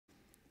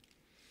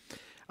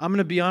I'm going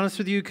to be honest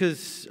with you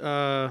because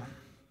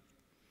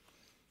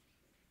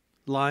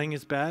lying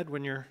is bad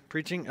when you're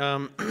preaching.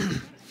 I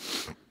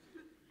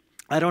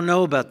don't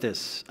know about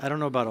this. I don't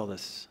know about all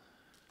this.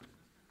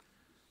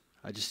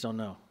 I just don't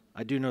know.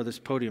 I do know this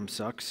podium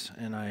sucks,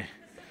 and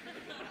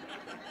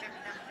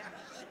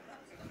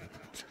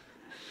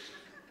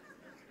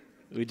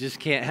we just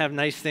can't have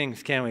nice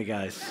things, can we,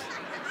 guys?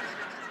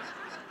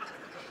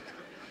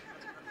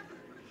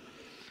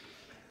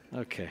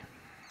 Okay.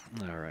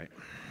 All right.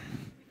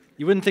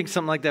 You wouldn't think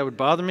something like that would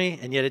bother me,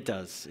 and yet it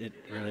does. It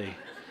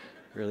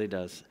really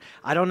does.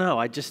 I don't know.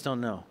 I just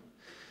don't know.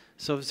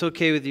 So if it's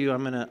okay with you,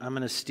 I'm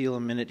gonna steal a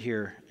minute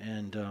here,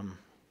 and I'm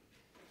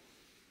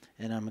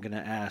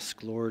gonna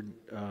ask, Lord.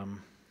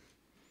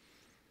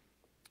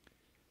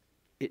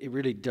 It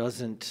really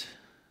doesn't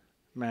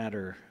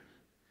matter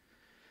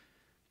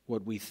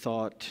what we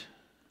thought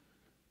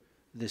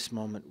this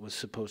moment was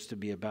supposed to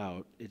be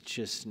about. It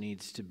just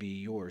needs to be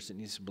yours. It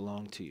needs to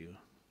belong to you.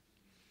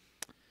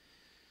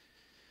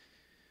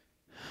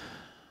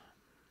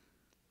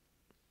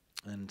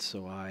 And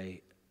so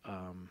I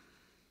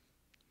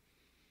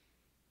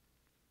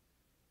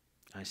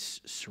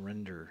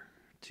surrender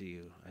to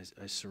you. I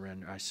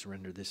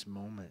surrender this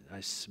moment.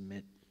 I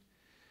submit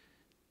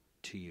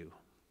to you.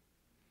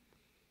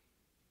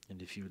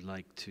 And if you would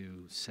like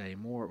to say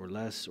more or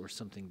less or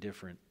something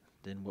different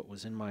than what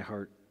was in my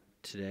heart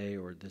today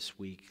or this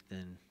week,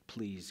 then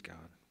please,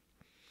 God,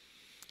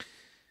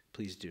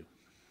 please do.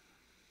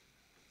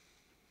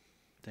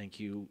 Thank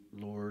you,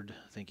 Lord.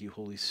 Thank you,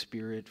 Holy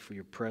Spirit, for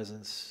your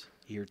presence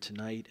here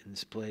tonight in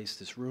this place,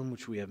 this room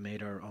which we have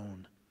made our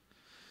own.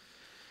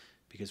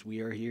 Because we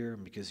are here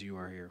and because you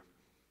are here.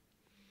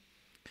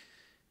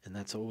 And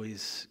that's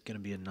always going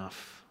to be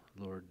enough,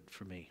 Lord,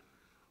 for me.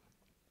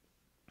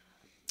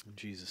 In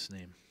Jesus'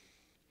 name,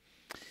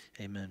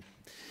 amen.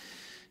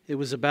 It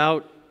was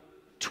about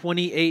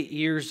 28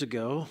 years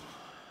ago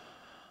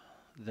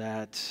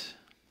that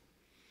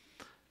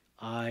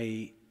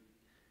I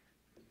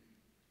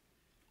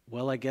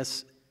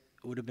guess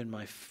it would have been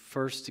my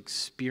first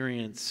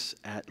experience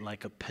at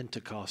like a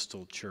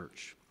Pentecostal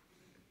church.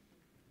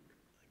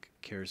 Like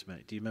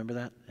charismatic. Do you remember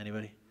that?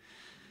 Anybody?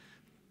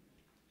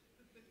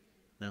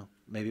 No?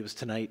 Maybe it was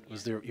tonight.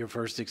 Was there your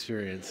first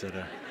experience at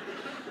a...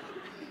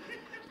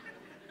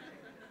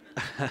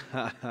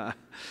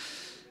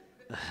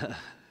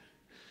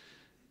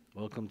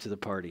 Welcome to the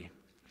party.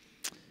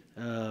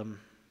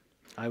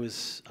 I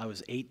was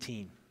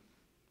 18,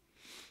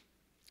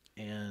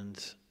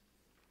 and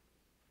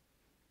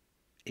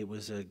it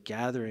was a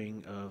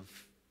gathering of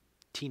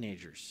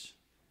teenagers,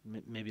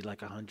 maybe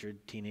like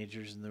 100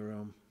 teenagers in the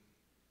room.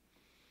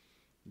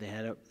 They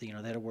had a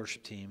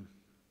worship team,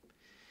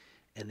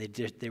 and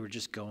they were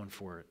just going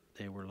for it.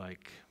 They were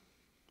like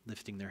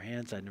lifting their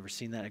hands. I'd never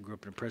seen that. I grew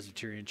up in a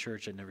Presbyterian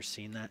church. I'd never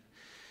seen that.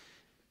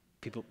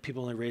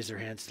 People only raise their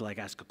hands to like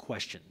ask a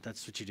question.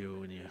 That's what you do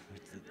when you.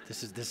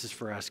 This is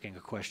for asking a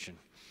question.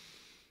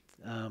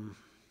 And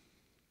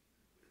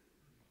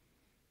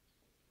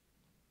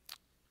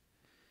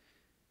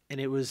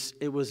it was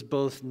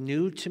both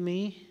new to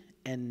me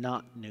and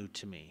not new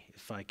to me,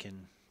 if I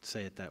can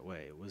say it that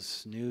way. It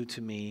was new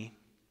to me.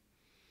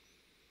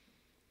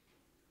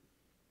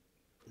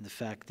 The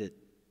fact that,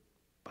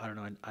 I don't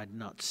know, I'd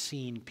not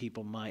seen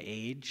people my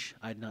age.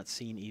 I'd not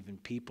seen even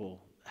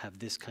people have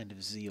this kind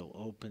of zeal,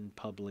 open,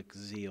 public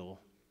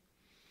zeal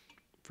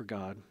for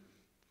God.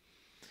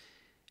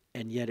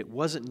 And yet it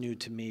wasn't new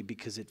to me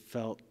because it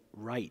felt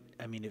right.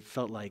 I mean, it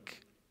felt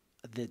like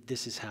that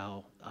this is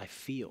how I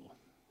feel.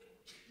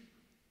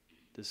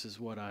 This is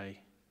what I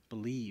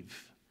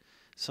believe,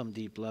 some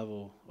deep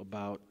level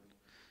about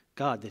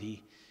God, that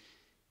He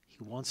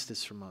wants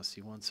this from us.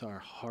 He wants our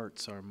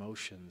hearts, our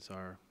emotions,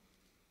 our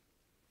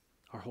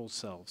whole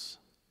selves.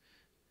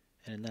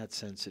 And in that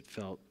sense, it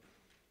felt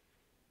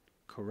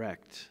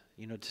correct.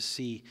 You know, to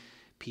see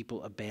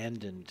people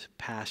abandoned,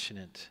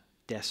 passionate,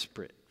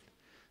 desperate.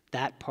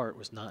 That part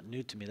was not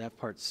new to me. That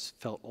part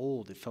felt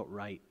old. It felt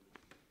right.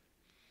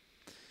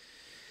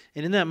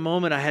 And in that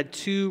moment, I had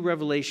two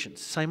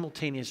revelations,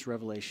 simultaneous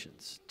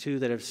revelations, two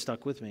that have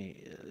stuck with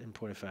me, in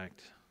point of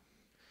fact.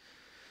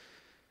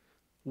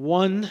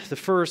 One, the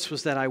first,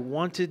 was that I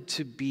wanted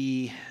to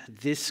be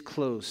this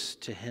close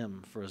to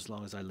Him for as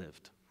long as I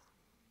lived.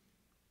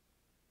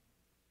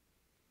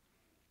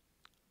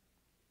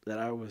 That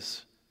I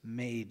was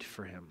made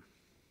for Him,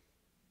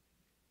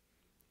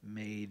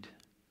 made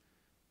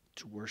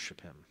to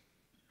worship Him.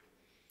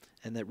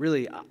 And that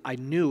really, I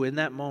knew in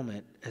that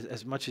moment,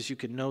 as much as you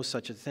could know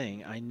such a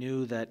thing, I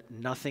knew that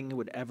nothing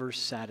would ever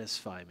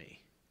satisfy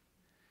me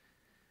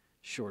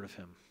short of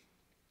Him.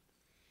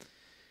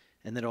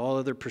 And that all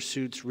other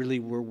pursuits really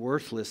were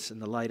worthless in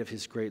the light of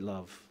His great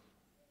love,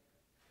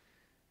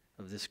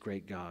 of this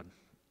great God.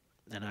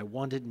 And I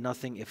wanted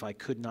nothing if I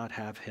could not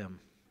have Him.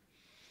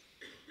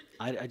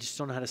 I just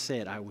don't know how to say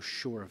it. I was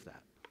sure of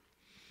that.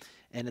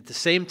 And at the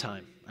same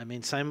time,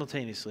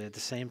 simultaneously, at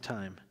the same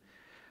time,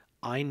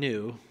 I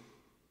knew,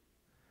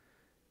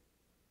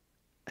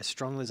 as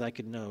strongly as I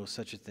could know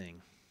such a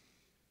thing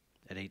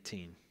at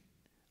 18,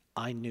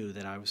 I knew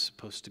that I was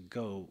supposed to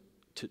go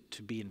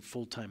to be in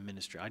full-time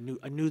ministry. I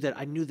knew that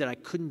I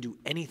couldn't do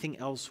anything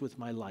else with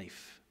my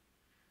life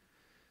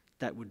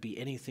that would be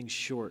anything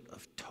short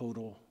of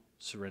total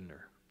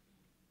surrender.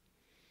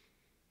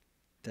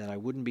 That I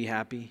wouldn't be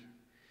happy.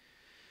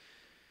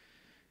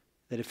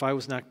 That if I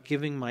was not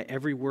giving my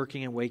every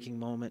working and waking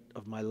moment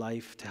of my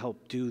life to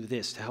help do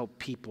this, to help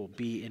people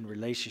be in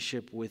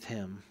relationship with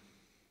Him,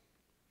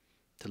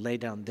 to lay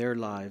down their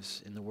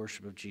lives in the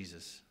worship of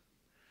Jesus,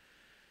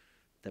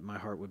 that my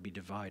heart would be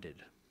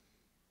divided.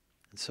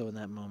 And so in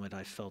that moment,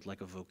 I felt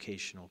like a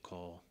vocational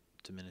call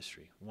to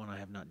ministry, one I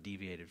have not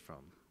deviated from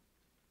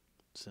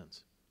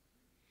since.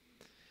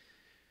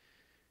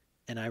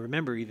 And I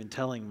remember even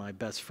telling my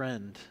best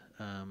friend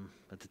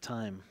at the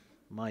time,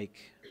 Mike,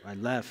 I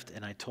left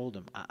and I told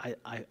him,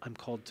 I'm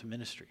called to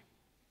ministry.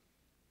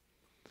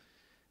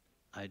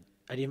 I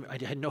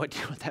had no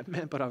idea what that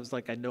meant, but I was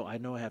like, I know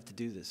I have to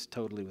do this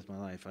totally with my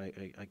life.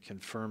 I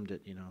confirmed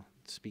it,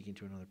 speaking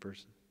to another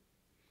person.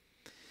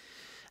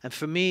 And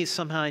for me,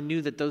 somehow I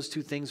knew that those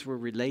two things were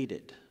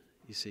related,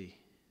 you see.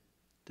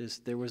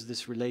 There was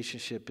this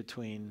relationship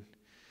between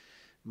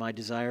my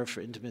desire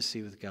for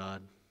intimacy with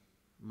God,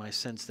 my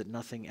sense that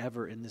nothing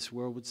ever in this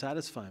world would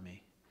satisfy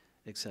me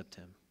except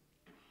Him.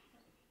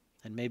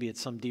 And maybe at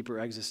some deeper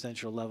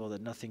existential level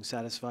that nothing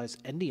satisfies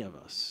any of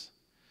us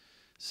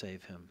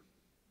save Him.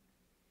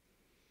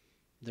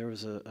 There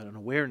was an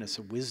awareness,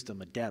 a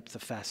wisdom, a depth, a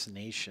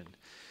fascination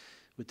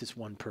with this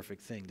one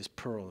perfect thing, this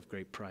pearl of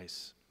great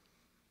price.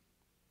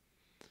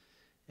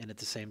 And at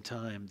the same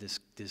time, this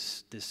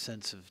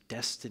sense of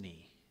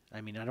destiny. I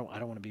mean, I don't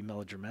want to be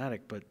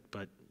melodramatic, but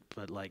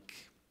like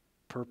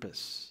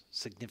purpose,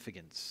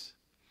 significance.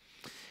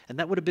 And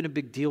that would have been a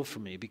big deal for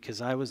me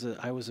because I was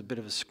a bit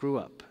of a screw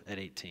up at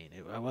 18.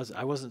 I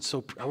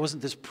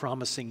wasn't this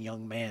promising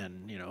young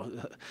man,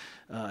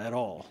 at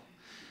all.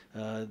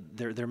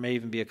 There may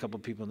even be a couple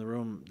people in the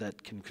room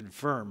that can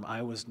confirm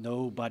I was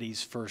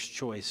nobody's first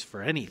choice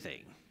for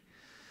anything.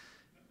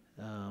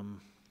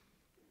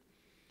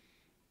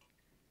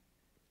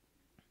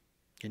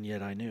 And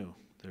yet I knew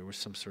there was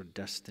some sort of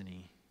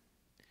destiny.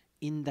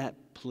 In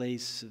that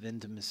place of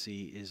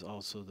intimacy is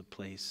also the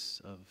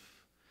place of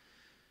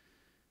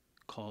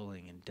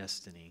calling and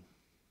destiny.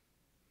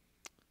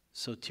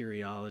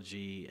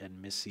 Soteriology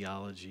and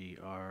missiology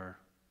are,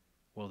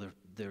 well,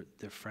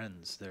 they're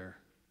friends. They're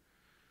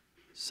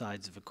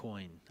sides of a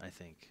coin, I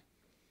think.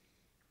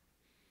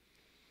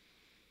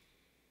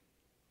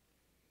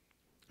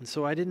 And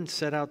so I didn't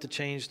set out to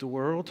change the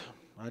world.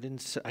 I didn't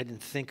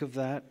think of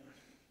that,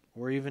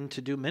 or even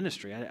to do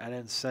ministry. I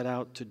didn't set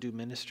out to do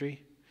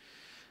ministry.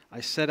 I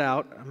set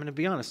out, I'm going to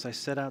be honest, I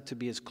set out to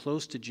be as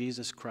close to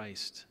Jesus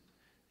Christ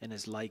and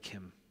as like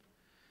Him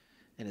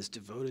and as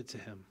devoted to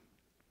Him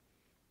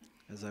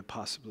as I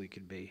possibly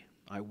could be.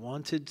 I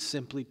wanted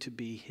simply to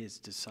be His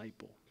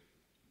disciple.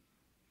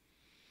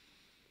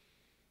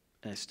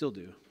 And I still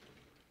do.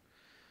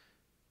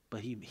 But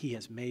he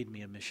has made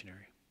me a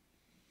missionary.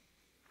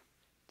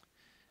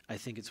 I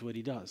think it's what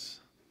He does.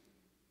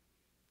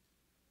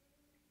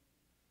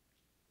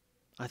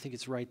 I think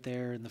it's right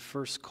there in the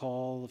first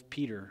call of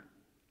Peter.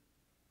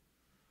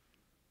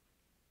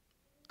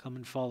 Come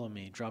and follow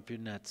me, drop your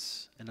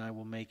nets, and I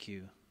will make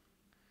you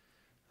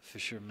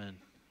fishermen.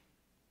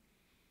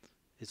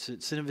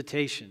 It's an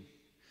invitation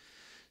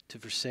to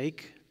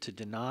forsake, to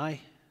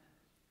deny.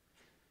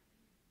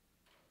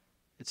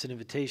 It's an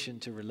invitation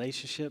to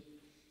relationship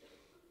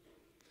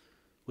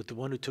with the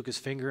one who took His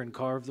finger and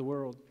carved the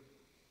world.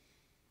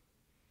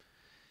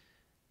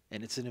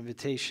 And it's an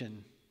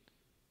invitation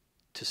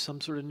to some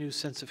sort of new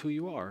sense of who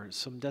you are,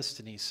 some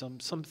destiny,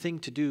 something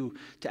to do,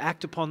 to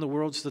act upon the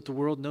world so that the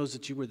world knows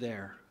that you were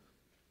there.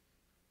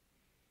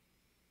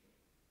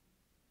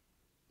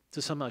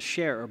 To somehow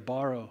share or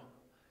borrow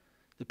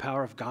the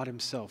power of God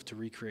Himself to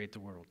recreate the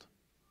world.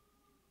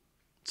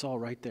 It's all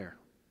right there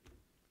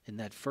in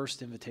that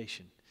first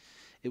invitation.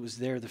 It was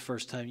there the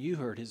first time you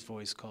heard His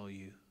voice call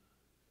you.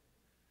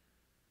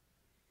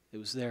 It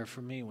was there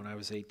for me when I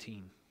was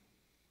 18.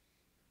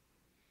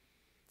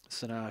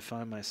 So now I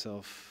find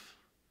myself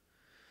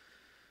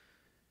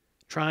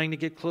trying to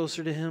get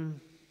closer to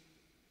Him,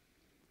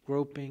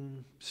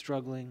 groping,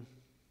 struggling.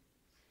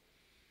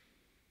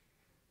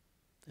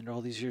 And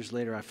all these years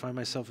later, I find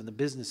myself in the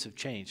business of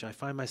change. I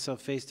find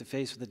myself face to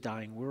face with a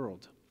dying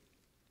world.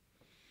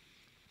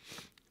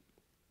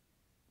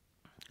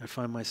 I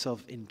find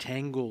myself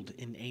entangled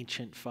in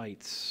ancient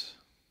fights.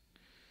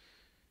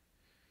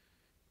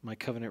 My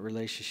covenant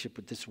relationship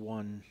with this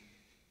one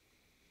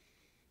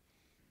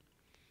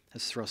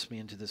has thrust me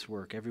into this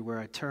work. Everywhere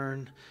I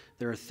turn,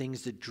 there are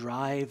things that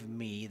drive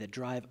me, that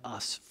drive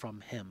us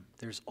from Him.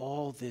 There's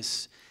all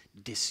this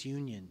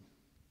disunion,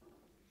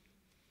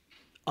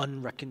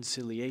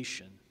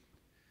 unreconciliation.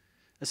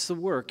 That's the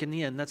work. In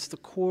the end, that's the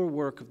core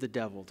work of the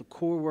devil. The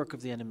core work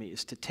of the enemy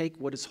is to take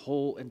what is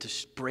whole and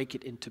to break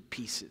it into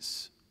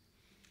pieces.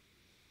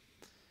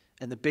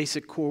 And the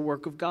basic core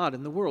work of God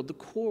in the world, the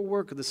core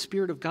work of the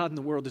Spirit of God in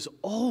the world is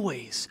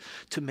always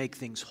to make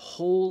things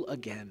whole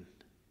again.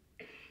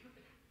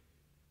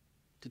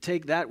 to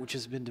take that which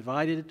has been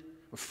divided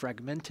or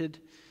fragmented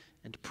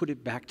and to put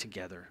it back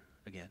together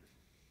again.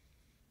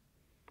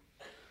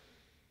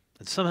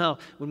 And somehow,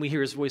 when we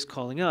hear his voice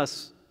calling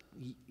us,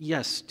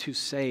 yes, to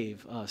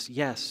save us,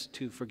 yes,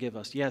 to forgive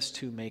us, yes,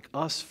 to make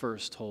us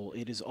first whole,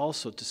 it is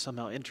also to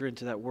somehow enter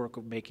into that work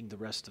of making the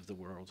rest of the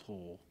world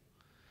whole.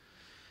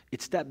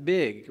 It's that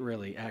big,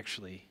 really,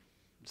 actually.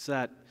 It's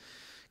that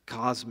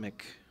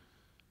cosmic.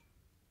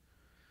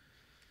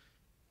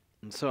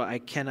 And so I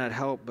cannot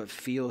help but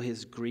feel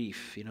his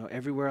grief,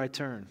 everywhere I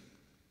turn.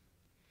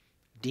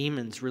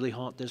 Demons really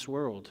haunt this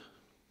world.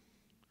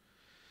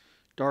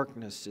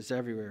 Darkness is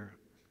everywhere.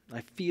 I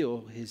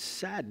feel his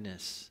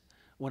sadness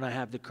when I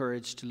have the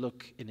courage to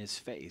look in his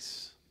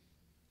face.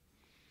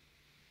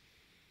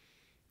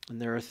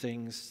 And there are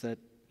things that,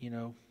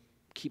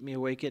 keep me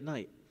awake at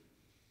night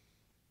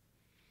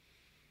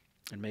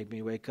and make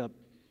me wake up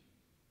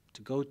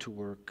to go to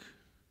work,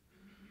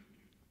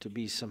 to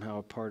be somehow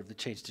a part of the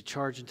change, to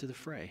charge into the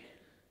fray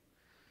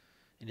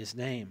in his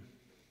name.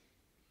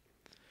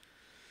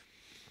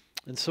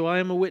 And so I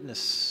am a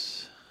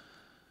witness,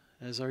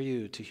 as are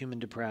you, to human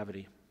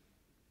depravity.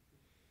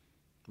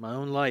 My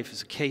own life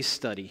is a case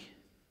study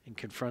in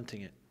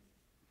confronting it.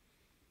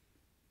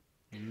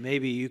 And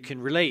maybe you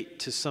can relate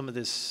to some of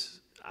this,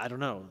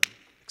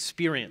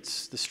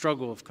 experience, the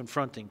struggle of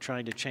confronting,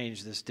 trying to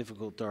change this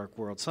difficult, dark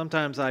world.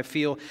 Sometimes I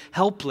feel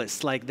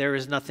helpless, like there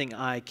is nothing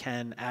I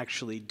can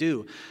actually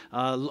do.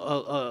 Not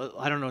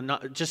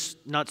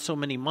so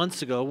many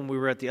months ago when we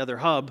were at the other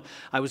hub,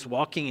 I was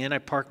walking in, I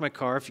parked my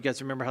car. If you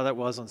guys remember how that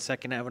was on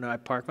 2nd Avenue, I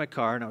parked my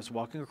car and I was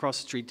walking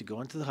across the street to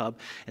go into the hub,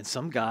 and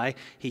some guy,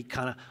 he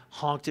kind of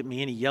honked at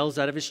me and he yells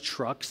out of his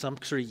truck, some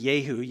sort of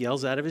yahoo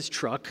yells out of his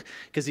truck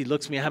because he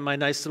looks at me, I have my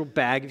nice little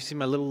bag, you see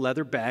my little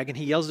leather bag, and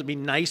he yells at me,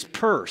 "Nice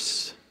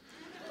purse."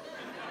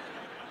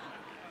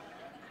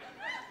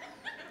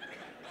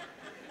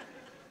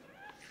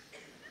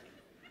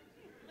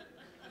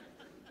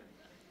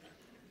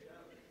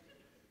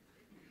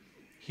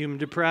 Human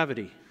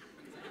depravity.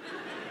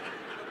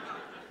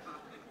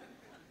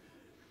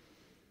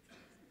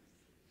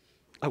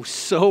 I was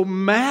so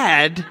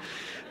mad,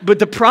 but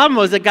the problem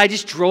was that guy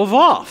just drove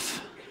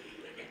off.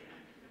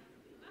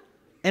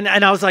 And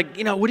I was like,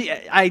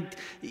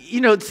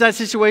 it's that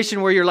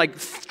situation where you're like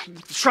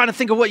trying to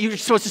think of what you're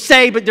supposed to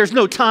say, but there's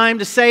no time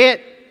to say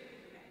it.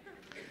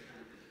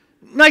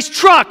 Nice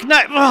truck.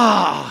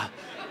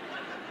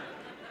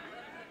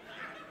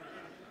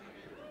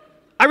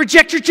 I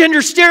reject your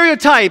gender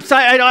stereotypes.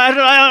 I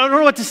don't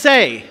know what to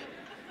say.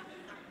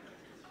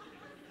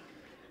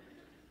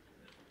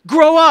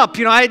 Grow up.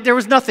 There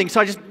was nothing.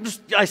 So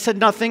I said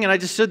nothing, and I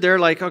just stood there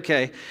like,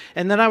 okay.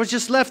 And then I was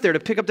just left there to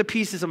pick up the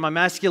pieces of my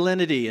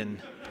masculinity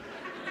and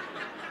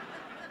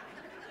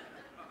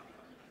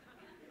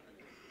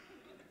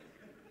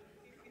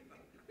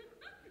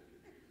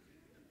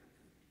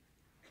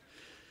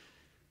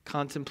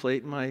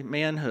contemplate my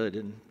manhood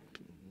and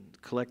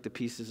collect the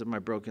pieces of my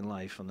broken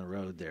life on the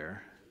road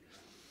there.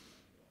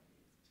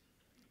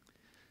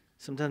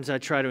 Sometimes I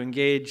try to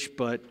engage,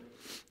 but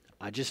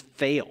I just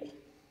fail.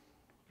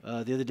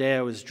 The other day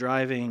I was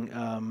driving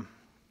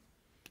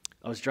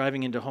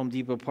into Home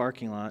Depot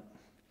parking lot,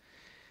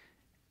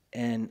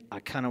 and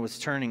I kind of was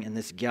turning, and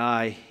this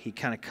guy, he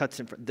kind of cuts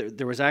in front.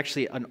 There was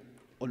actually an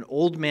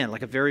old man,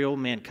 like a very old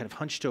man, kind of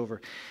hunched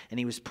over, and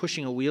he was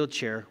pushing a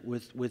wheelchair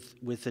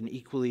with an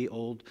equally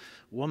old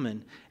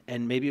woman,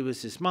 and maybe it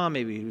was his mom,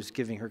 maybe he was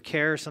giving her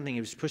care or something. He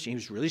was pushing, he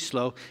was really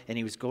slow, and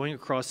he was going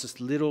across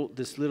this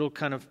little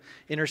kind of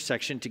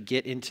intersection to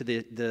get into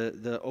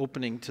the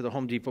opening to the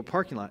Home Depot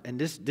parking lot, and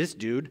this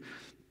dude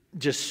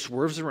just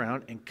swerves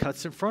around and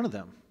cuts in front of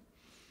them,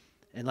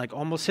 and like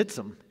almost hits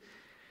them.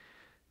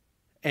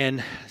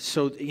 And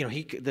so,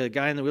 the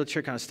guy in the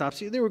wheelchair kind of stops.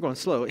 They were going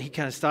slow. He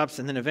kind of stops,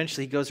 and then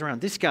eventually he goes around.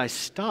 This guy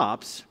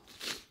stops,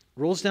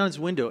 rolls down his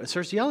window, and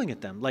starts yelling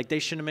at them like they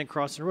shouldn't have been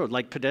crossing the road,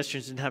 like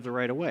pedestrians didn't have the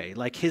right of way,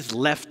 like his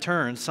left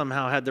turn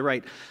somehow had the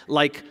right,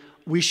 like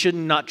we should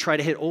not try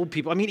to hit old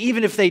people. I mean,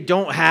 even if they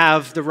don't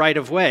have the right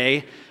of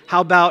way, how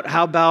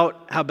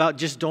about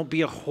just don't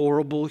be a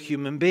horrible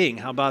human being?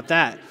 How about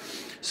that?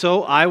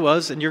 So I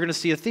was, and you're going to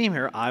see a theme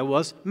here, I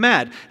was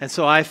mad. And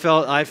so I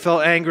felt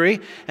angry.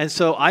 And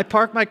so I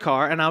parked my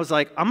car, and I was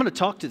like, I'm going to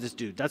talk to this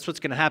dude. That's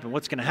what's going to happen.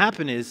 What's going to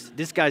happen is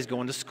this guy's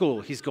going to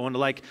school. He's going to,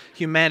 like,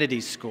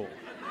 humanities school.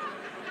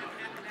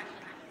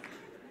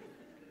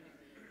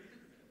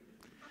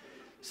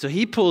 So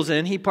he pulls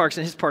in, he parks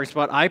in his parking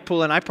spot. I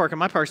pull in, I park in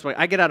my parking spot.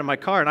 I get out of my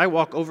car, and I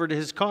walk over to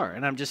his car.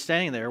 And I'm just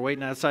standing there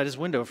waiting outside his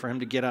window for him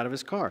to get out of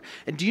his car.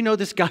 And do you know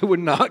this guy would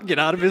not get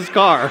out of his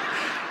car?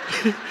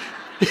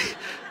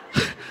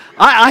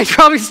 I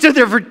probably stood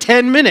there for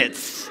 10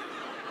 minutes.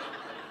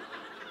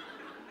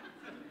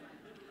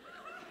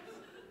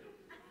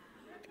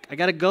 I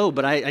got to go,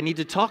 but I need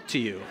to talk to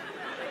you.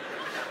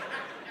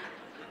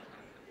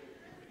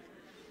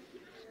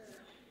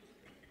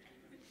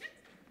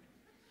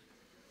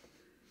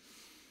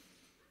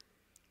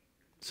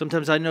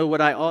 Sometimes I know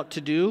what I ought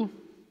to do,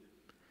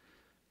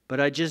 but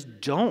I just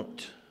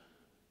don't.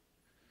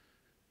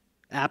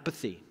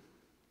 Apathy.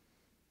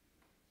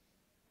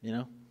 you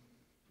know?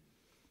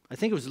 I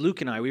think it was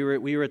Luke and I. We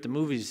were at the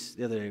movies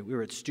the other day. We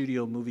were at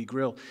Studio Movie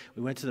Grill.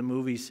 We went to the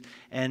movies,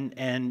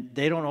 and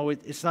they don't always.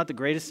 It's not the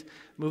greatest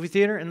movie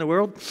theater in the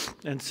world,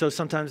 and so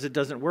sometimes it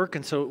doesn't work.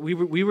 And so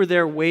we were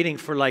there waiting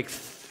for like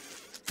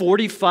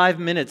 45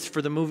 minutes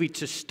for the movie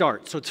to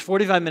start. So it's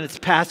 45 minutes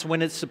past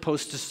when it's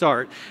supposed to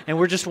start, and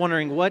we're just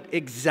wondering what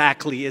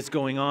exactly is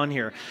going on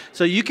here.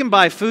 So you can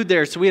buy food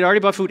there. So we had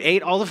already bought food,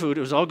 ate all the food.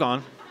 It was all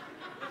gone.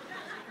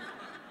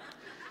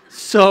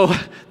 So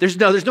there's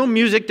no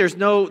music,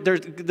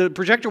 the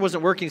projector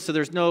wasn't working, so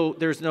there's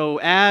no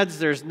ads,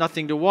 there's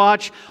nothing to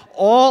watch.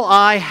 All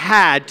I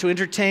had to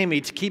entertain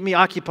me, to keep me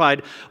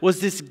occupied, was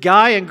this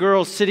guy and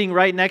girl sitting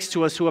right next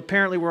to us who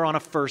apparently were on a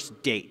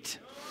first date.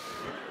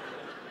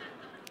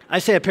 I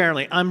say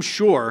apparently, I'm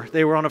sure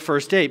they were on a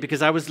first date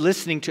because I was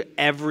listening to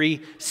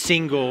every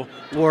single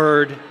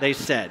word they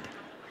said.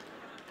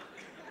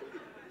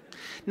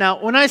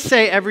 Now, when I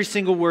say every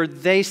single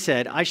word they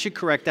said, I should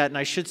correct that, and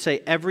I should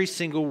say every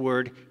single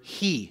word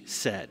he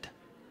said.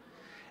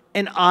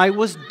 And I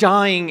was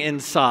dying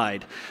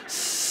inside.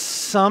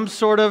 Some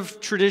sort of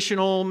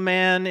traditional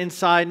man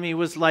inside me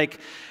was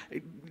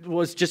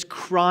just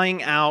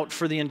crying out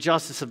for the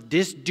injustice of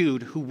this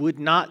dude who would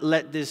not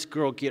let this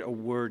girl get a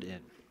word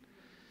in.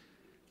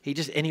 He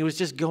was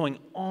just going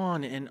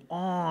on and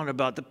on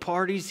about the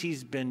parties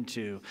he's been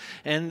to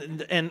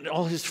and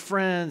all his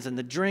friends and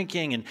the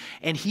drinking.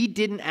 And he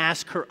didn't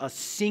ask her a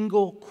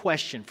single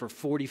question for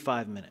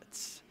 45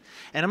 minutes.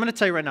 And I'm going to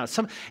tell you right now,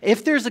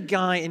 if there's a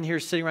guy in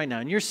here sitting right now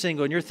and you're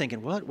single and you're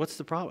thinking, what's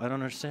the problem? I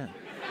don't understand.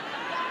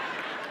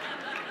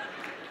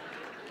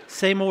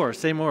 Say more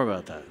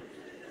about that.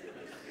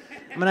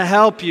 I'm going to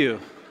help you.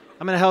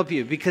 I'm going to help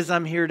you because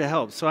I'm here to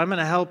help. So I'm going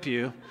to help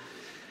you.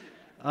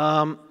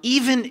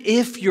 Even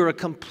if you're a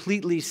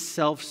completely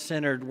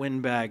self-centered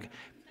windbag,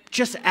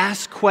 just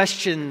ask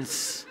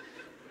questions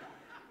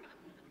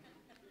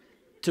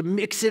to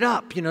mix it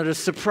up, to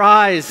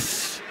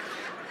surprise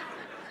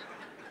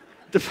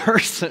the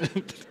person.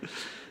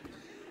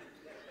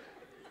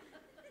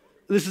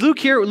 Is Luke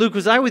here? Luke,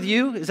 was I with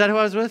you? Is that who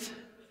I was with?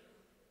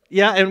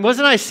 Yeah, and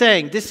wasn't I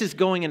saying this is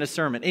going in a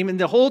sermon? I mean,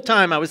 the whole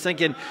time I was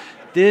thinking,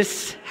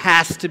 this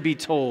has to be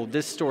told.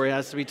 This story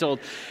has to be told.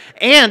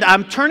 And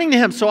I'm turning to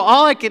him. So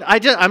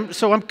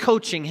I'm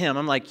coaching him.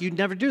 I'm like, you'd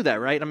never do that,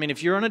 right? I mean,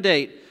 if you're on a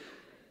date,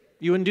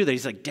 you wouldn't do that.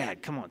 He's like,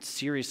 Dad, come on,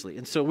 seriously.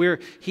 And so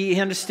he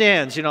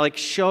understands,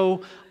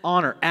 show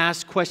honor,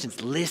 ask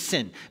questions,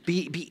 listen,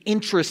 be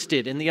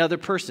interested in the other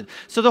person.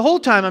 So the whole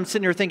time I'm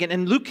sitting there thinking,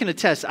 and Luke can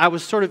attest,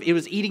 it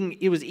was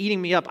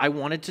eating me up. I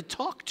wanted to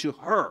talk to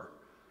her.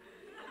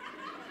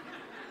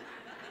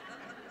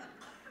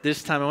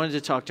 This time I wanted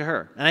to talk to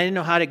her. And I didn't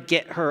know how to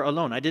get her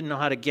alone. I didn't know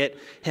how to get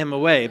him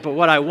away. But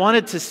what I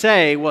wanted to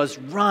say was,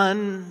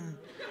 run.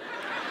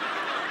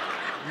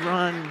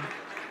 Run.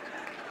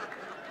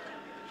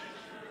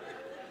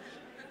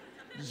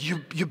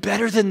 You're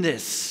better than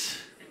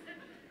this.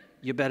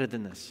 You're better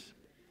than this.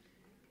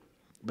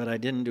 But I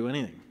didn't do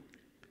anything.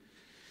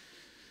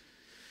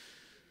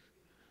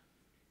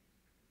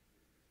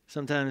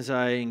 Sometimes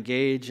I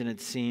engage and it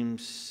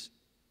seems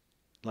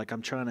like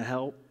I'm trying to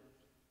help,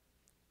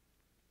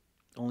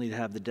 only to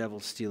have the devil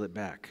steal it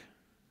back.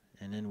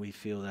 And then we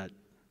feel that,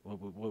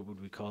 what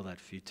would we call that?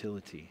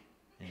 Futility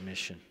in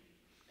mission.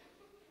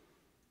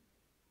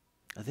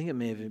 I think it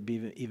may have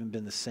even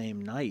been the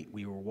same night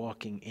we were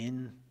walking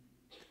in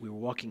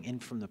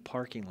from the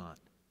parking lot.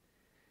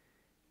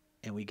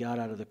 And we got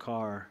out of the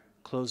car,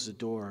 closed the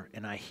door,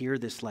 and I hear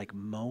this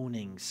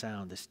moaning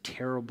sound, this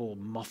terrible,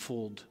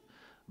 muffled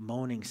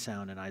moaning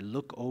sound. And I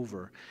look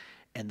over,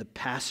 and the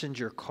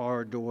passenger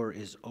car door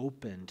is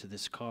open to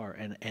this car,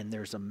 and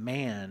there's a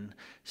man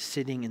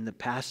sitting in the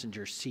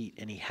passenger seat,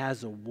 and he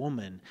has a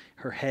woman.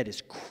 Her head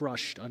is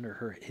crushed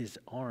under his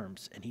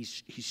arms, and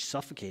he's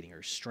suffocating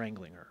her,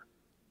 strangling her.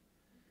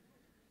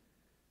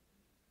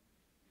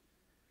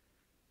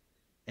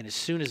 And as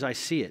soon as I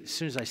see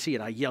it,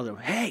 I yell at him,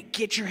 "Hey,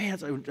 get your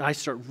hands!" I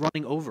start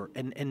running over,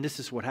 and this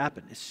is what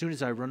happened. As soon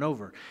as I run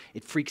over,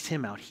 it freaks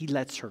him out. He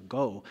lets her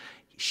go.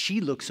 She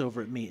looks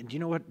over at me, and do you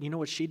know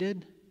what she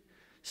did?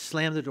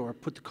 Slammed the door,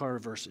 put the car in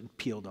reverse, and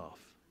peeled off.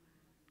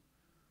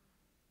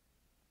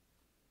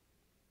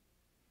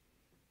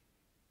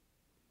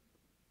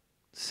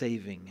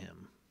 Saving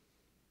him.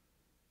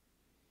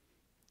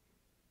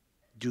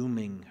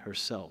 Dooming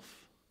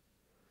herself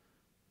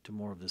to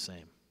more of the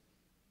same.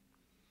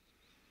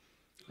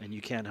 And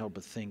you can't help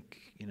but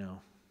think,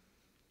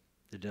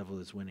 the devil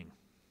is winning.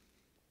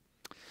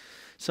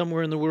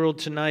 Somewhere in the world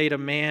tonight, a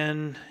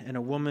man and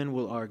a woman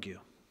will argue.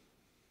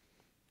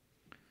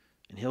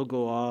 And he'll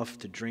go off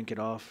to drink it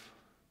off.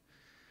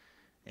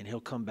 And he'll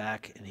come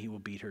back and he will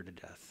beat her to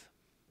death.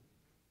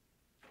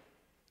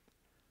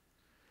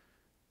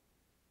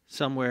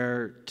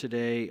 Somewhere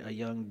today, a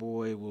young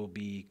boy will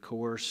be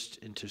coerced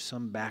into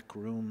some back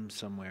room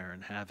somewhere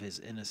and have his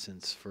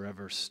innocence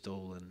forever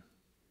stolen.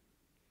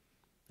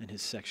 And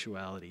his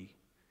sexuality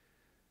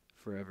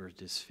forever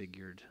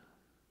disfigured.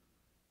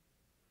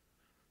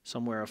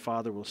 Somewhere a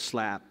father will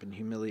slap and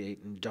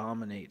humiliate and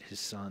dominate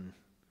his son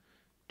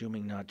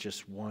dooming not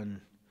just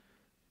one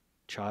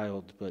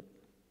child, but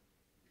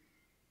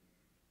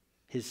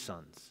his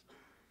sons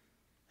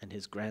and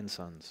his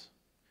grandsons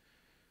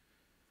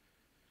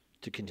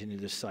to continue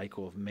the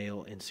cycle of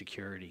male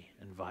insecurity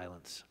and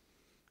violence.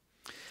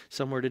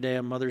 Somewhere today,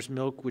 a mother's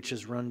milk which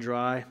has run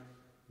dry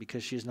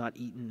because she has not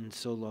eaten in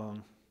so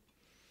long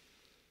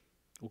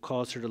will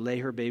cause her to lay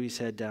her baby's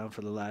head down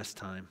for the last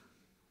time.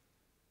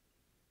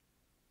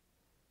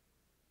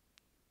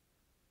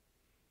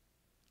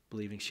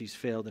 Believing she's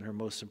failed in her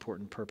most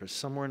important purpose.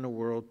 Somewhere in the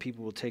world,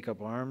 people will take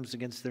up arms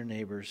against their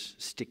neighbors,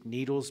 stick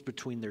needles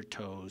between their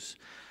toes,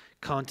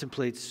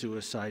 contemplate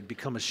suicide,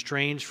 become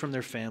estranged from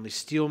their family,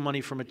 steal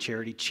money from a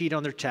charity, cheat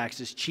on their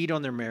taxes, cheat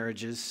on their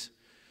marriages,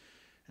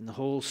 and the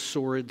whole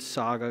sordid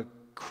saga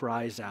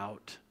cries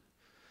out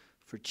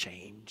for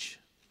change.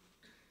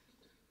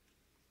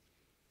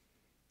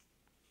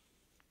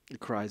 It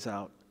cries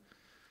out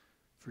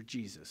for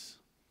Jesus.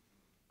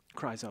 It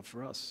cries out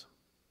for us.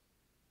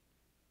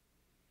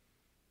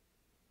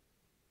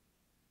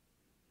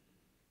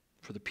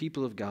 For the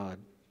people of God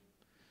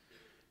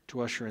to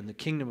usher in the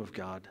kingdom of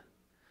God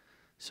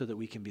so that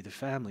we can be the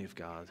family of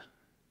God.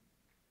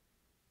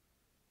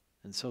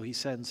 And so he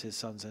sends his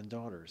sons and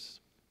daughters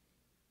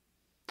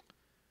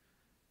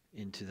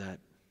into that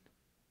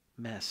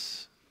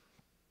mess.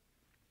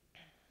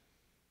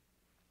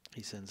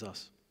 He sends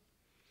us.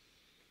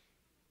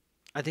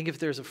 I think if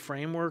there's a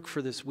framework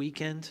for this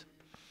weekend,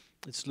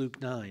 it's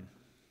Luke 9.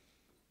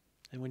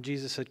 And when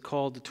Jesus had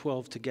called the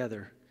 12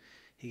 together,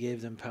 he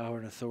gave them power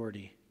and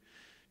authority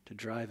to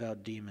drive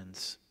out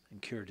demons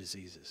and cure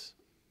diseases.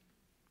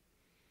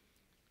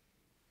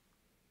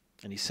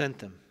 And he sent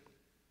them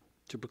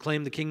to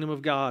proclaim the kingdom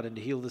of God and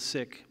to heal the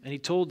sick. And he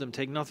told them,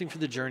 take nothing for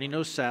the journey,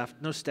 no staff,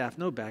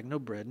 no bag, no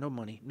bread, no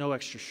money, no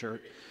extra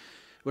shirt.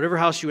 Whatever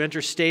house you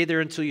enter, stay there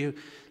until you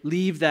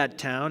leave that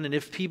town. And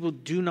if people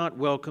do not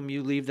welcome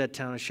you, leave that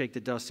town and shake the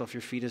dust off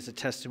your feet as a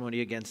testimony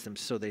against them.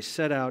 So they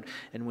set out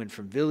and went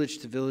from village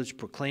to village,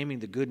 proclaiming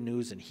the good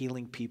news and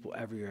healing people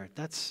everywhere.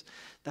 That's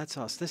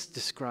us. This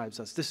describes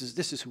us. This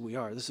is who we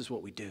are. This is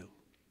what we do.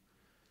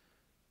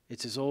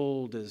 It's as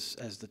old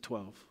as the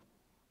 12.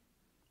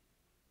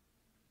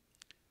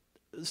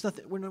 It's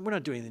nothing, we're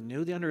not doing anything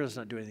new. The underworld's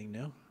not doing anything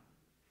new.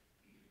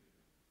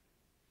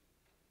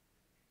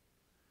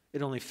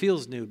 It only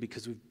feels new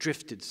because we've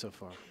drifted so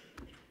far.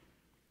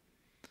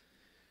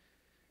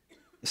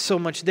 So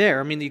much there.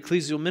 I mean, the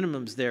ecclesial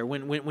minimum's there.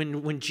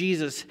 When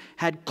Jesus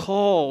had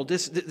called,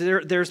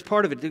 there's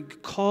part of it, the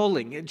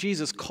calling.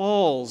 Jesus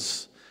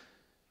calls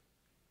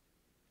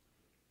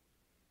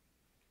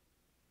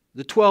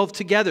the 12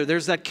 together.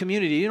 There's that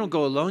community. You don't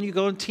go alone. You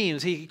go in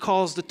teams. He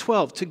calls the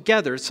 12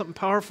 together. There's something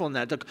powerful in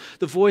that.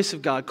 The voice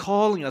of God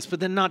calling us, but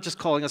then not just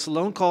calling us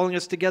alone, calling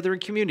us together in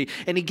community.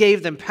 And he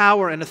gave them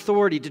power and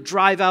authority to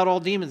drive out all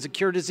demons and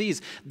cure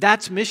disease.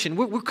 That's mission.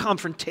 We're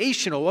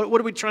confrontational. What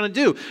are we trying to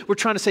do? We're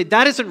trying to say,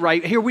 that isn't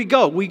right. Here we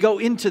go. We go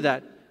into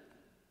that.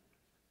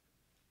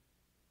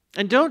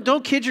 And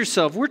don't kid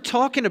yourself. We're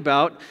talking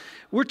about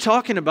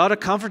a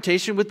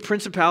confrontation with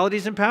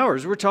principalities and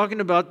powers. We're talking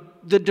about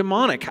the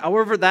demonic,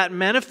 however that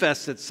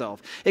manifests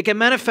itself. It can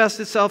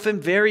manifest itself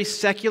in very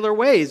secular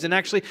ways and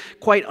actually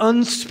quite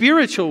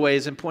unspiritual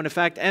ways in point of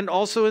fact, and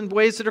also in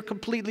ways that are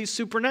completely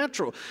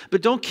supernatural.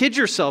 But don't kid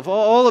yourself.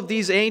 All of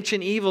these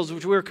ancient evils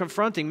which we're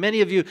confronting, many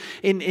of you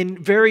in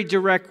very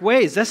direct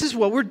ways, this is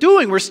what we're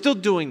doing. We're still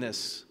doing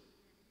this.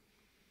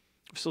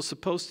 We're still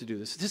supposed to do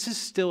this. This is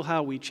still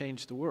how we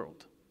change the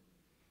world.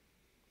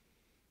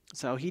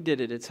 It's how he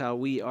did it. It's how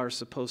we are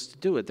supposed to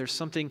do it. There's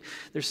something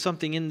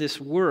in this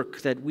work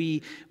that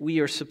we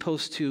are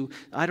supposed to,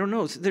 I don't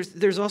know.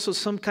 There's also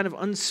some kind of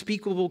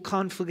unspeakable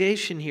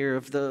conflagration here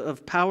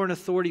of power and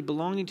authority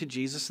belonging to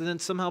Jesus and then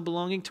somehow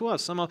belonging to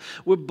us. Somehow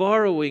we're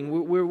borrowing,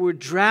 we're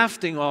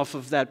drafting off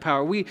of that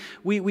power.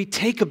 We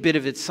take a bit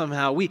of it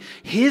somehow.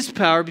 His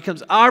power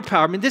becomes our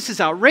power. I mean, this is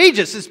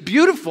outrageous. It's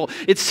beautiful.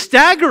 It's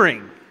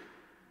staggering.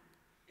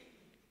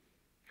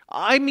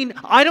 I mean,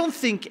 I don't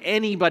think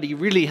anybody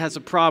really has a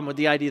problem with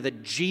the idea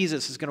that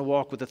Jesus is going to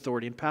walk with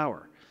authority and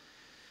power.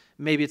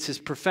 Maybe it's his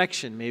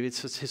perfection. Maybe it's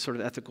his sort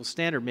of ethical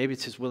standard. Maybe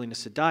it's his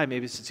willingness to die.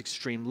 Maybe it's his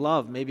extreme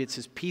love. Maybe it's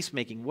his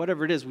peacemaking.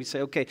 Whatever it is, we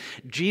say, okay,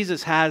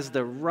 Jesus has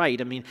the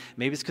right. I mean,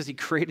 maybe it's because he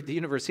created the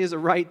universe. He has a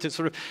right to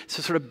sort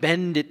of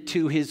bend it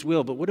to his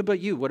will. But what about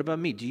you? What about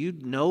me? Do you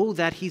know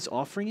that he's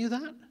offering you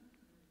that?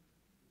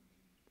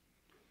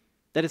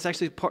 That it's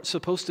actually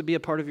supposed to be a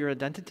part of your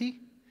identity?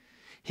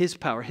 His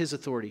power, his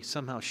authority,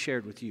 somehow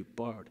shared with you,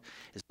 borrowed.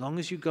 As long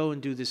as you go and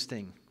do this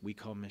thing we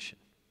call mission.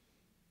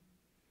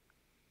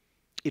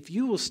 If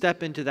you will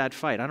step into that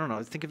fight, I don't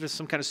know, think of it as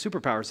some kind of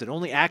superpowers that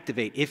only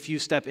activate if you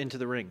step into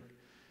the ring.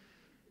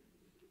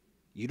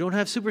 You don't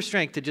have super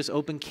strength to just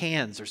open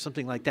cans or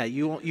something like that.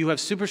 You have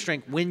super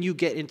strength when you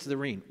get into the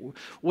ring.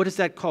 What is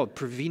that called?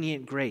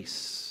 Prevenient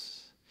grace.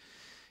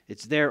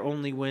 It's there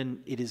only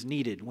when it is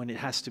needed, when it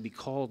has to be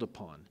called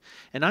upon.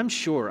 And I'm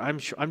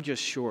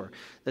just sure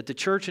that the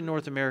church in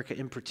North America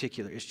in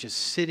particular is just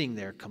sitting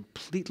there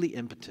completely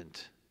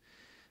impotent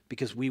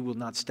because we will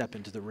not step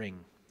into the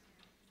ring.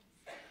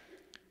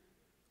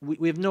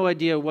 we have no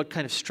idea what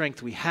kind of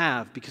strength we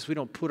have because we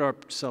don't put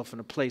ourselves in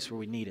a place where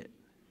we need it.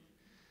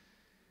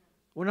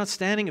 We're not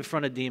standing in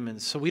front of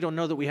demons, so we don't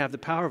know that we have the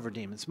power over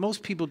demons.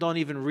 Most people don't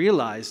even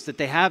realize that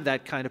they have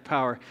that kind of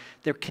power.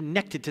 They're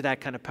connected to that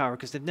kind of power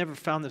because they've never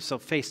found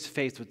themselves face to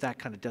face with that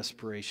kind of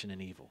desperation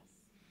and evil.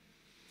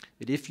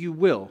 But if you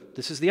will,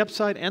 this is the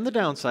upside and the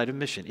downside of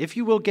mission. If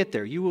you will get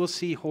there, you will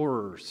see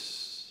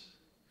horrors.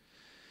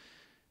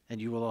 And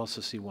you will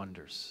also see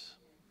wonders.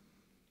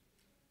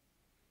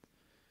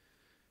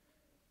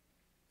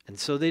 And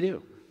so they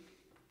do.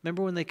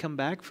 Remember when they come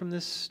back from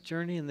this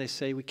journey and they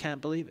say, we can't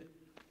believe it.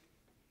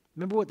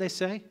 Remember what they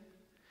say?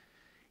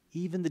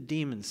 Even the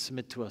demons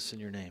submit to us in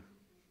your name.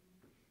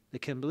 They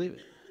can't believe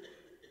it.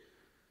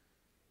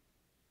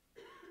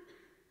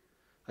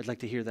 I'd like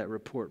to hear that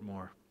report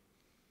more.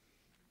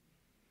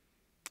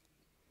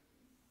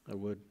 I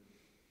would.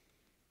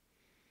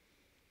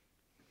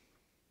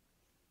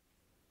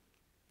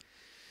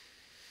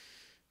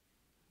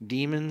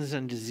 Demons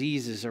and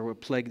diseases are what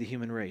plague the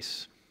human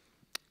race.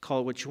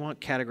 Call it what you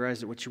want,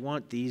 categorize it what you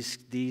want.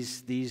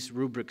 These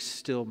rubrics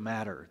still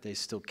matter. They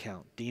still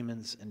count.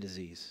 Demons and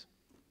disease.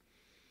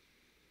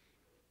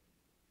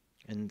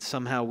 And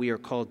somehow we are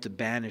called to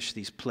banish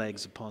these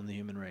plagues upon the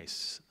human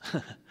race.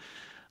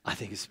 I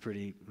think it's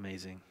pretty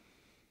amazing,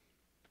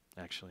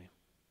 actually.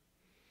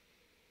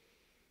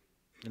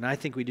 And I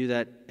think we do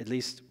that, at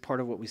least part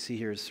of what we see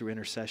here is through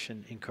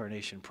intercession,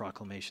 incarnation,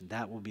 proclamation.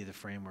 That will be the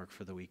framework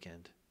for the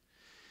weekend.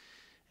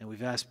 And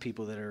we've asked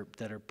people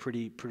that are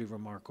pretty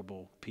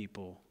remarkable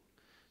people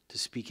to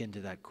speak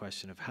into that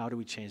question of how do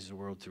we change the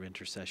world through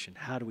intercession?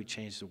 How do we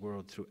change the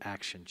world through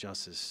action,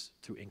 justice,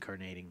 through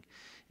incarnating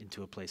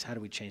into a place? How do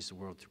we change the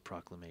world through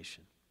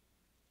proclamation?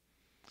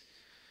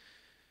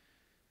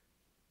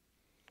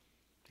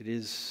 It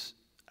is,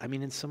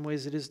 in some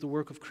ways it is the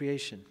work of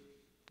creation.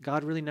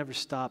 God really never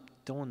stopped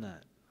doing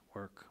that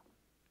work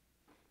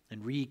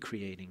and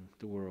recreating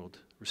the world,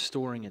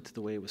 restoring it to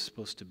the way it was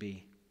supposed to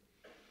be.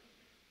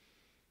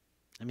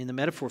 The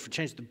metaphor for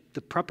change,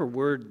 the proper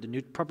word,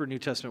 proper New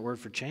Testament word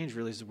for change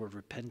really is the word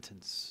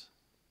repentance.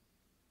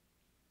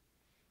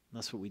 And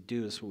that's what we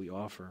do, that's what we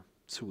offer,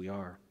 that's who we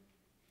are.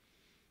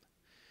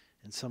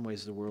 In some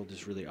ways, the world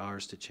is really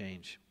ours to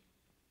change.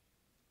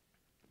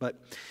 But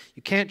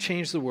you can't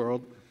change the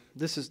world.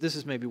 This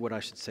is maybe what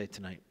I should say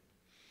tonight.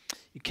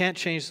 You can't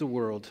change the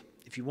world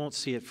if you won't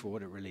see it for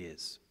what it really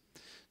is.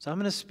 So I'm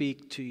going to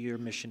speak to your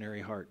missionary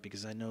heart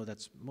because I know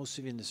that's most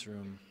of you in this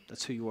room.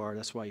 That's who you are.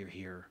 That's why you're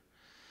here.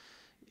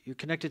 You're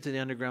connected to the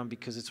underground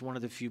because it's one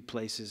of the few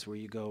places where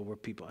you go where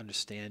people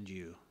understand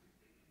you.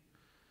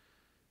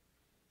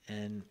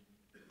 And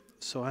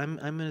so I'm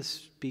going to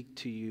speak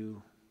to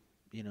you,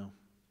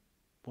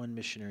 one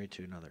missionary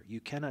to another.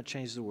 You cannot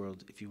change the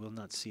world if you will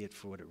not see it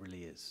for what it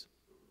really is.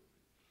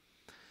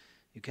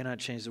 You cannot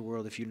change the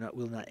world if you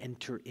will not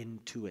enter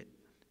into it.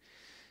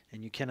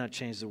 And you cannot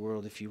change the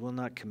world if you will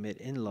not commit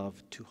in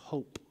love to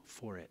hope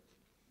for it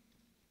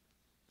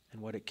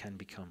and what it can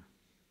become.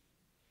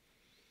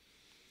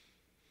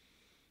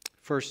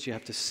 First, you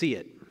have to see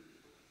it.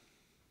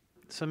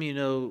 Some of you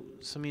know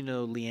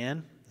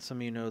Leanne. Some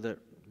of you know that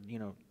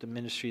the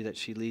ministry that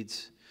she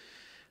leads,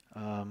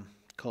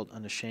 called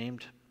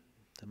Unashamed,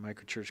 the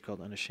microchurch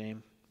called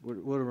Unashamed. What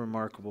a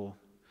remarkable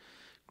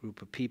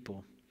group of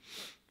people,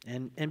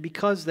 and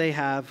because they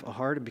have a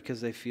heart and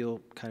because they feel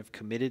kind of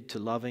committed to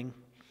loving,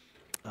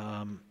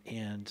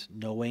 and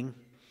knowing,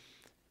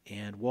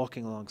 and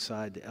walking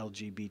alongside the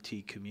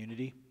LGBT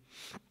community.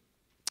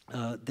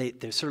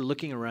 They're sort of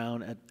looking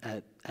around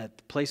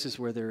at places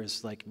where there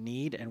is like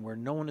need and where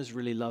no one is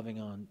really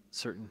loving on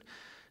certain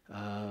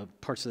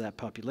parts of that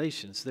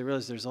population. So they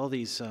realize there's all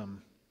these,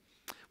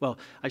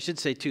 I should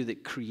say too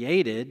that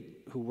Created,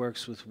 who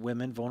works with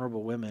women,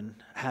 vulnerable women,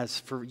 has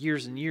for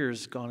years and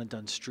years gone and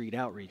done street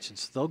outreach. And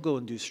so they'll go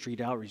and do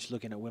street outreach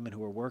looking at women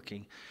who are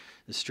working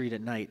the street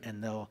at night,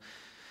 and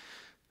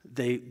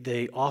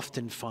they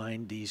often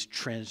find these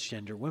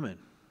transgender women.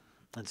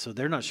 And so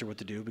they're not sure what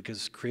to do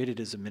because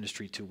Created is a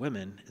ministry to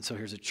women. And so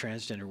here's a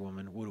transgender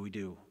woman. What do we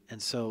do? And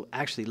so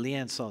actually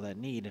Leanne saw that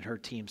need and her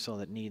team saw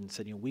that need and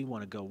said, we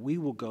want to go. We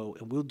will go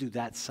and we'll do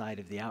that side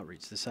of the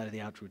outreach. The side of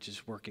the outreach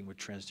is working with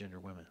transgender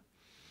women.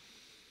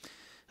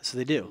 So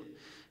they do.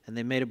 And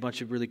they made a bunch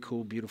of really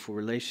cool, beautiful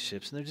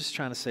relationships. And they're just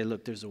trying to say,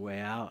 look, there's a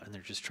way out. And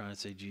they're just trying to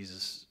say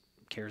Jesus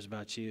cares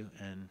about you.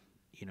 And,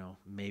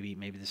 maybe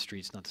the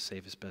street's not the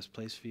safest, best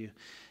place for you.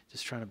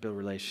 Just trying to build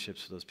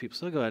relationships with those people.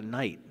 So they'll go at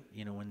night,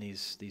 when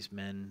these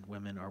men,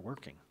 women are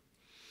working.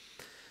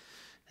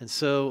 And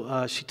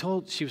so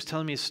she was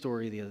telling me a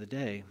story the other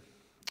day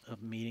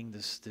of meeting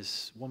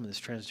this woman,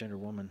 this transgender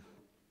woman.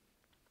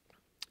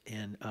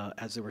 And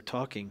as they were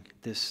talking,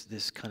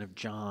 this kind of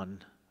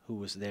John who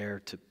was there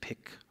to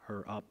pick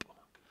her up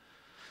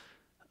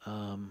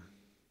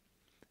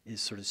is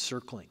sort of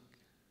circling,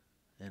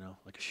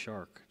 like a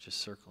shark, just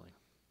circling.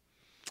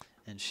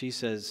 And she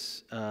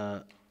says,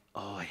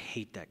 I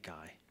hate that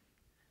guy.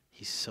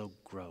 He's so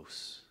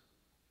gross.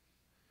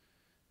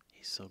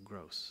 He's so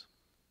gross.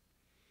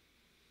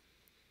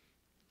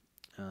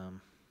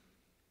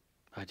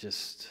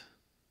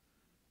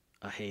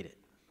 I hate it.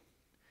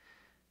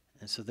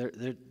 And so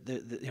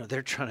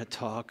they're trying to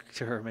talk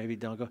to her, maybe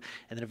don't go.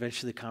 And then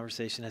eventually the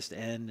conversation has to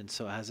end. And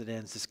so as it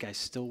ends, this guy's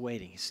still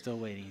waiting. He's still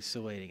waiting. He's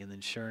still waiting. And then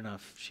sure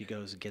enough, she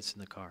goes and gets in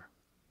the car.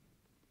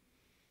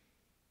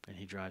 And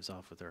he drives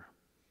off with her.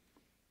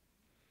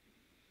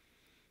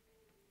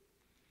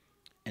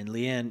 And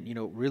Leanne,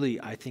 really,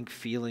 I think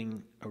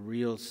feeling a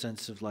real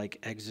sense of like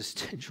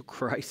existential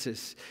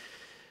crisis.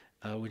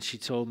 When she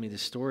told me the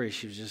story,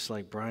 she was just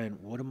like, Brian,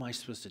 what am I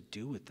supposed to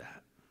do with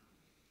that?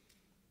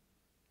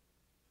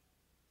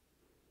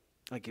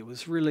 Like it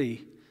was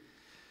really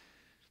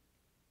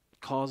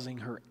causing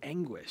her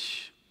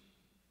anguish,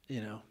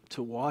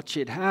 to watch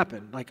it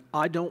happen. Like,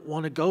 I don't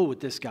want to go with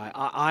this guy.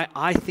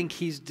 I think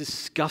he's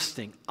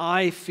disgusting.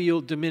 I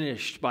feel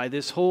diminished by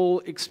this whole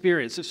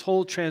experience, this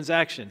whole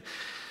transaction.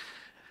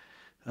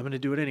 I'm going to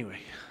do it anyway.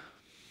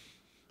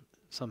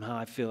 Somehow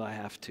I feel I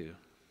have to.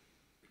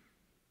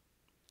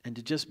 And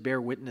to just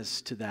bear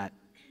witness to that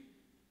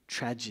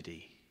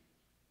tragedy.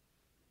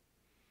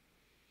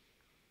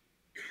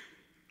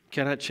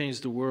 Cannot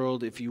change the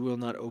world if you will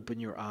not open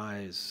your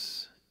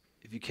eyes,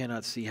 if you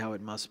cannot see how it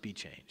must be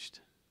changed.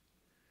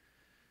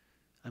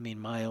 I mean,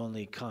 my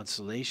only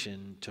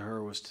consolation to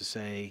her was to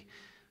say,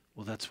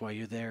 well, that's why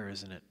you're there,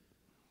 isn't it?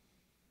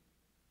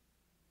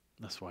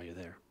 That's why you're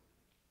there.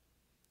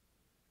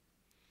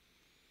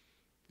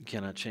 You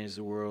cannot change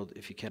the world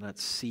if you cannot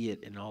see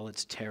it in all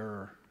its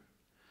terror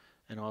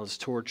and all its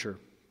torture.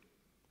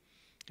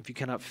 If you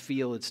cannot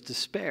feel its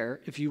despair,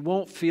 if you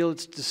won't feel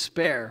its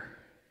despair,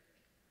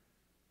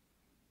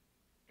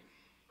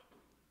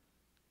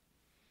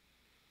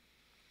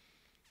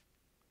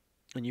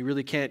 and you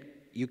really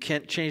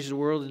can't change the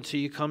world until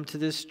you come to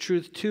this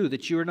truth too,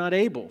 that you are not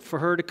able, for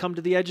her to come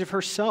to the edge of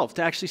herself,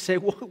 to actually say,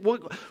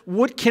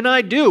 what can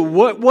I do?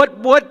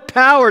 What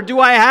power do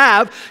I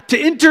have to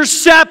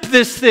intercept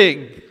this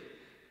thing?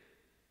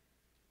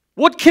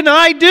 What can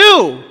I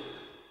do?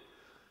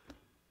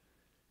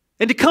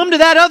 And to come to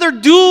that other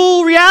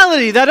dual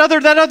reality, that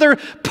other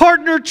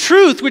partner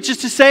truth, which is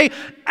to say,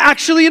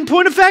 actually, in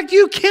point of fact,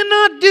 you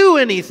cannot do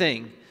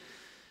anything.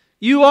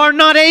 You are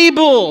not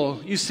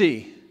able, you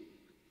see,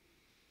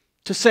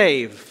 to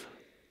save.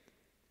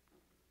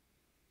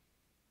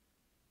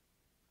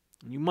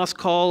 You must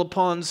call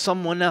upon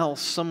someone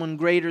else, someone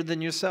greater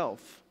than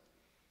yourself.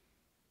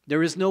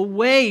 There is no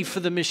way for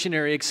the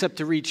missionary except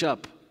to reach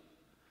up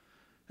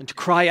and to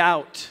cry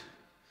out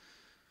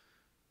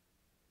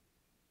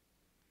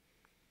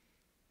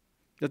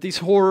that these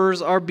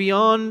horrors are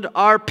beyond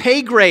our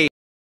pay grade.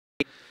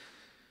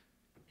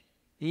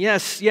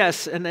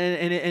 Yes, and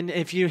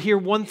if you hear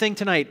one thing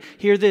tonight,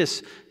 hear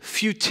this: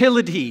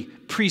 futility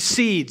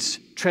precedes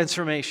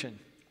transformation.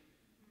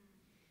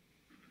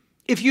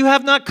 If you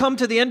have not come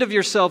to the end of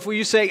yourself where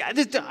you say,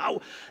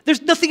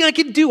 there's nothing I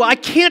can do, I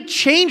can't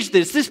change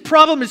this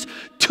problem is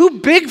too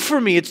big for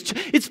me,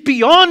 it's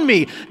beyond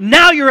me,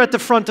 now you're at the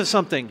front of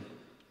something.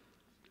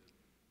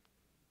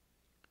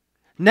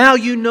 Now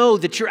you know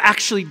that you're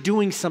actually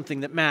doing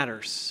something that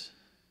matters.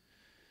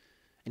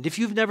 And if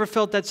you've never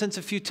felt that sense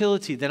of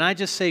futility, then I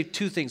just say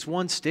two things.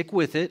 One, stick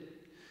with it.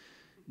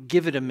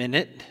 Give it a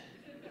minute.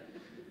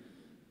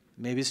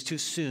 Maybe it's too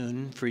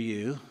soon for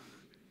you.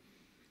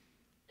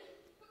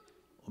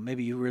 Or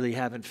maybe you really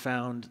haven't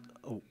found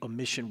a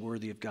mission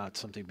worthy of God,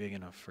 something big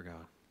enough for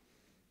God.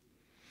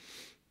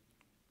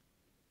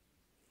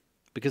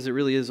 Because it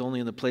really is only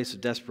in the place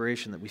of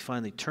desperation that we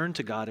finally turn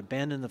to God,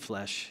 abandon the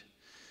flesh,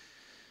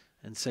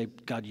 and say,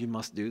 God, you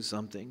must do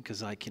something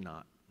because I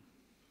cannot.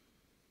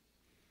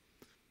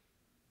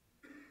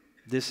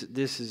 This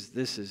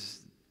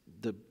is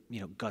the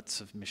guts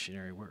of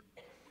missionary work.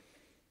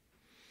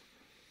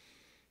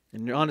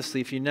 And honestly,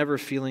 if you're never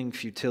feeling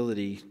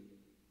futility,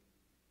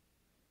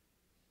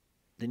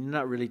 then you're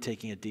not really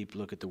taking a deep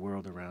look at the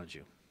world around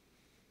you.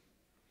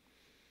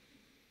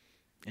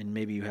 And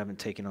maybe you haven't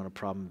taken on a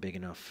problem big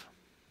enough.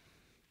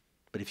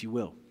 But if you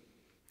will,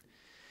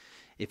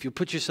 if you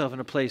put yourself in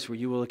a place where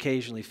you will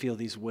occasionally feel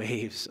these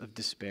waves of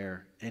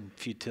despair and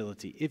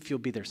futility, if you'll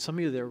be there, some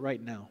of you are there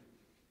right now.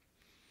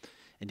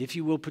 And if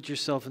you will put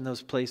yourself in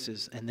those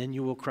places and then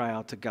you will cry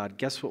out to God,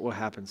 guess what will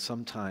happen?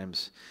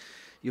 Sometimes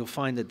you'll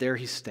find that there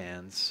he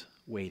stands,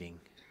 waiting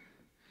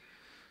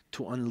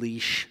to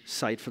unleash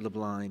sight for the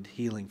blind,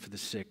 healing for the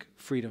sick,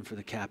 freedom for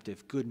the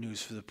captive, good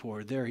news for the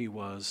poor. There he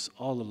was,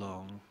 all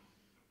along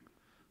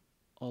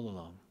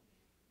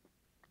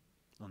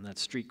on that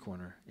street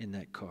corner in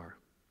that car.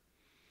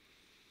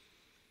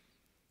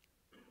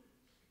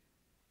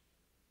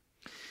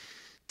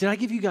 Did I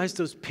give you guys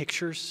those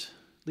pictures?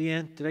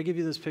 Leanne, did I give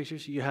you those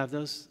pictures? You have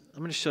those? I'm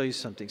going to show you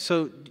something.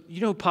 So,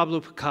 you know who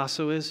Pablo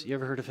Picasso is? You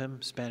ever heard of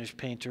him? Spanish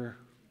painter.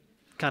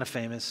 Kind of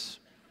famous.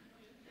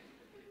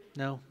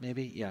 No?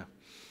 Maybe? Yeah.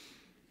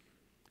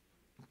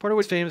 Part of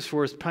what he's famous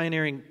for is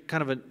pioneering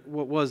kind of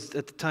what was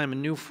at the time a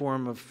new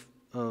form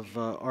of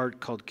art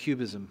called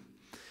Cubism.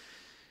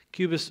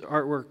 Cubist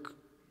artwork,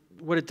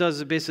 what it does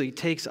is it basically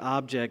takes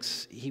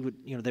objects,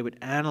 they would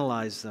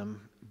analyze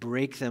them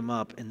break them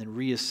up, and then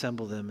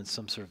reassemble them in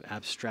some sort of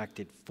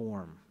abstracted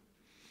form.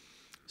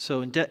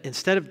 So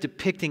instead of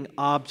depicting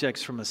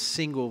objects from a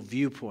single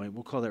viewpoint,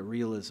 we'll call that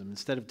realism.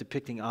 Instead of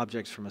depicting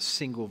objects from a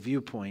single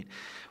viewpoint,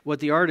 what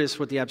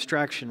the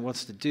abstraction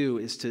wants to do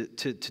is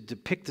to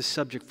depict the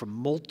subject from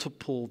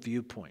multiple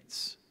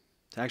viewpoints.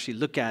 To actually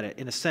look at it,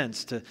 in a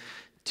sense, to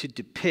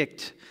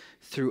depict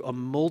through a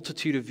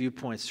multitude of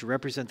viewpoints, to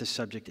represent the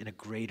subject in a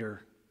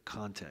greater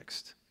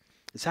context.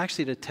 It's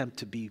actually an attempt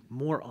to be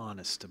more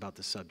honest about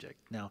the subject.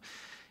 Now,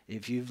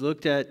 if you've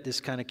looked at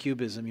this kind of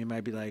cubism, you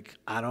might be like,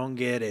 I don't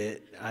get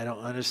it, I don't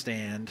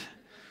understand,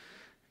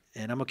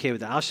 and I'm okay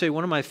with that. I'll show you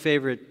one of my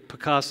favorite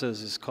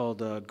Picassos is called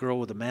Girl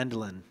with a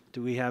Mandolin.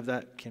 Do we have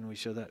that? Can we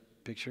show that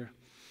picture?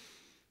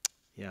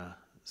 Yeah,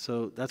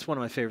 so that's one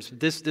of my favorites.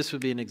 This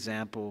would be an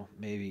example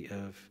maybe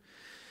of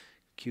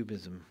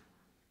cubism.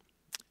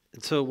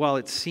 And so while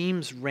it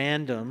seems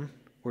random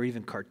or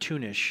even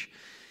cartoonish,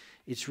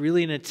 it's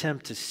really an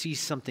attempt to see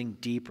something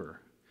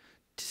deeper,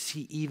 to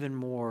see even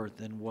more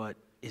than what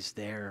is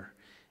there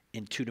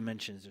in 2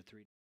 dimensions or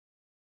 3.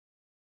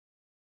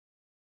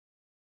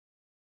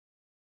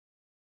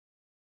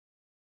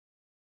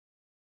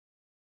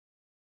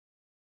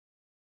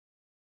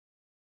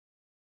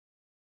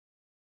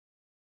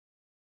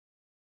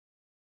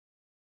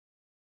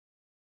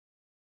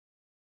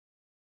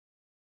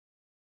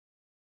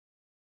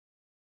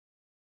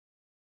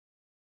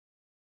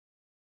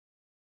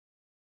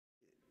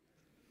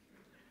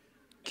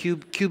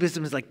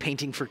 Cubism is like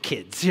painting for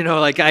kids, you know,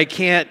 like I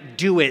can't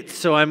do it,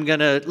 so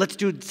let's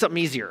do something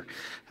easier.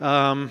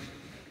 No,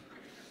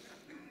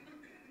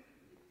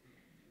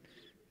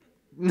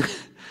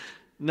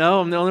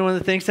 I'm the only one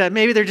that thinks that.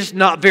 Maybe they're just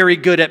not very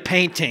good at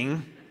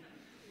painting.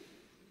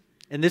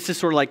 And this is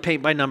sort of like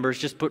paint by numbers,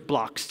 just put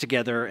blocks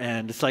together,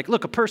 and it's like,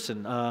 look, a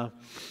person. But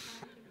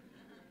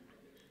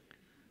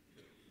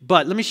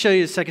let me show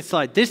you the second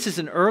slide. This is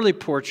an early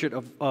portrait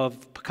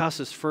of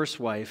Picasso's first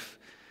wife,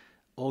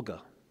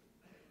 Olga,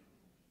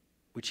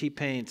 which he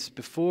paints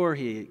before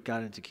he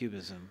got into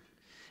Cubism.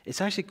 It's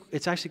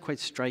actually quite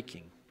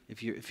striking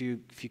if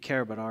you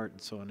care about art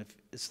and so on. If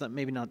it's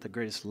maybe not the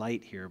greatest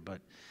light here,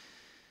 but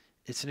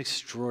it's an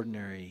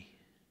extraordinary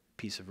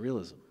piece of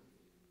realism,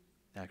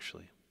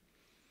 actually.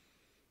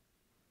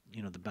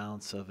 You know, the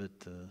balance of it,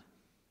 the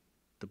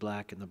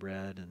black and the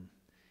red, and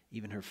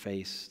even her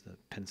face, the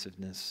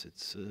pensiveness.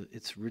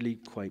 It's really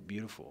quite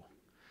beautiful.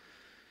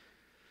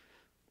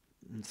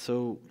 And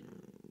so,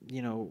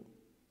 you know,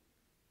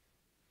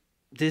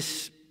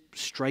 this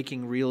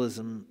striking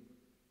realism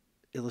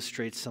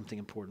illustrates something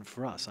important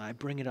for us. I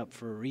bring it up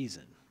for a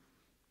reason.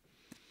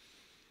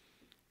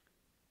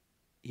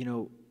 You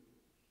know,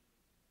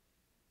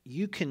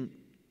 you can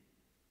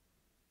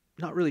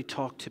not really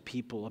talk to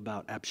people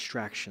about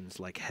abstractions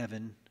like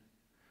heaven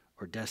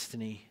or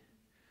destiny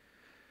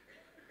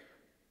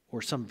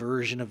or some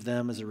version of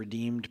them as a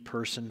redeemed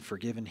person,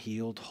 forgiven,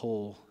 healed,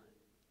 whole,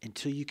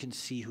 until you can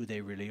see who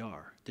they really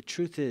are. The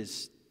truth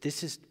is,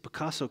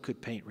 Picasso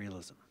could paint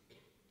realism.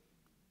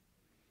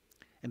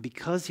 And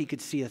because he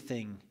could see a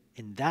thing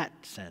in that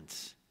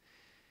sense,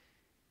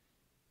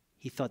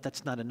 he thought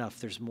that's not enough,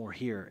 there's more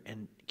here.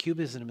 And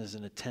Cubism is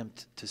an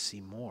attempt to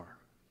see more.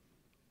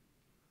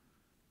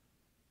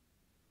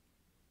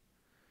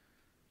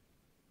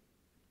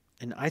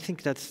 And I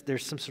think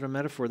there's some sort of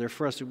metaphor there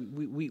for us.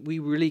 We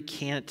really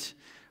can't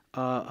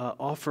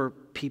offer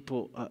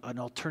people an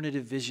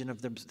alternative vision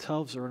of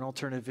themselves or an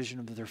alternative vision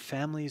of their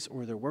families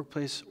or their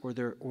workplace or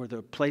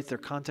the place, their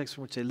context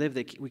in which they live.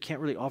 We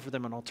can't really offer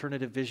them an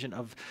alternative vision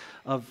of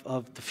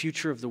the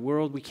future of the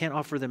world. We can't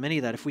offer them any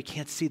of that if we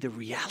can't see the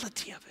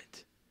reality of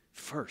it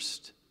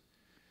first.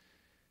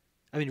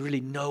 I mean,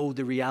 really know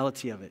the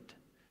reality of it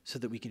so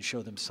that we can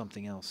show them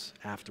something else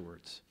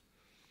afterwards.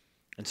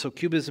 And so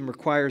Cubism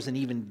requires an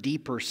even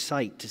deeper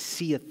sight to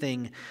see a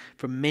thing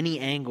from many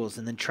angles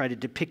and then try to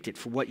depict it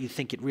for what you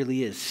think it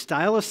really is.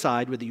 Style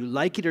aside, whether you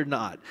like it or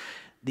not,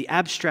 the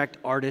abstract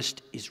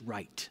artist is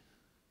right.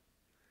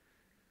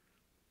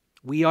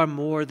 We are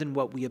more than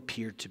what we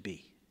appear to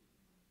be.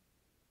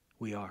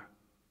 We are.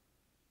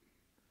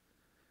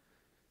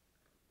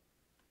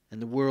 And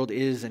the world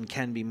is and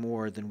can be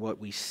more than what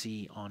we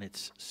see on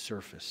its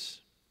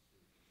surface.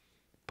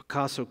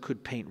 Picasso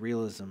could paint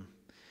realism,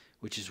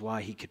 which is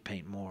why he could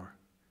paint more.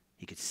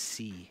 He could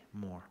see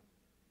more.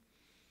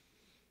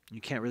 You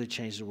can't really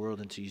change the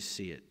world until you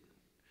see it.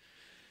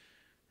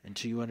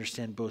 Until you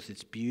understand both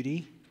its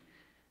beauty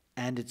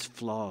and its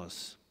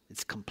flaws,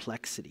 its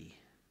complexity.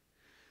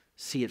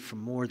 See it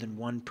from more than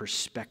one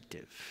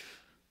perspective.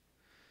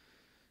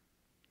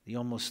 The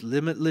almost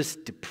limitless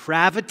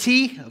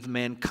depravity of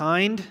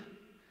mankind,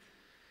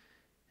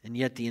 and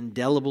yet the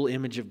indelible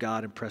image of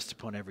God impressed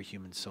upon every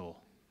human soul.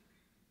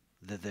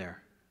 They're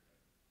there.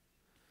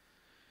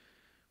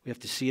 We have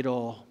to see it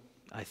all,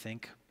 I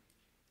think,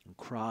 and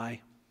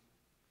cry,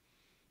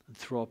 and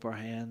throw up our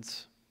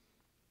hands,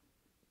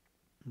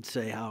 and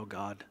say, how,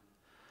 God,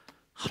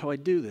 how do I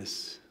do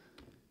this?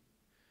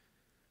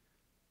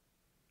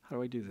 How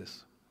do I do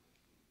this?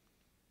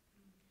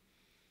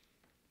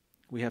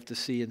 we have to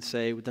see and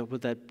say with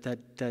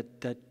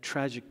that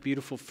tragic,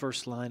 beautiful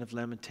first line of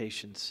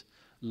Lamentations,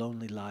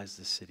 lonely lies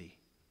the city.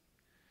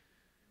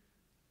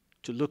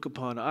 To look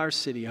upon our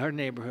city, our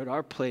neighborhood,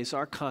 our place,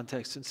 our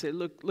context, and say,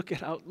 look at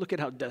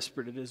how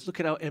desperate it is.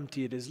 Look at how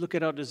empty it is. Look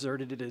at how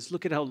deserted it is.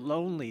 Look at how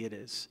lonely it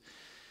is.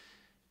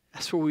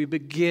 That's where we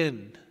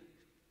begin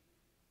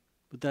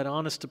with that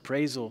honest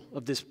appraisal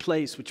of this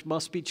place which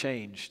must be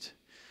changed.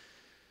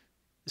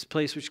 This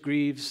place which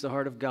grieves the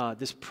heart of God.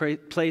 This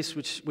place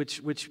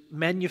which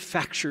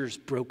manufactures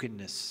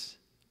brokenness.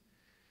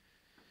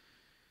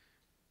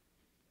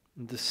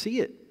 And to see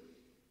it,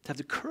 to have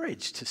the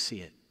courage to see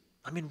it.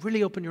 I mean,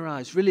 really open your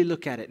eyes, really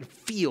look at it and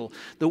feel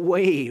the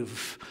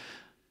wave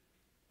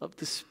of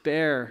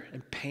despair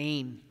and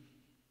pain.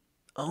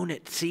 Own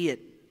it, see it,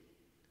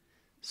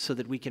 so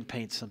that we can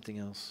paint something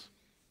else.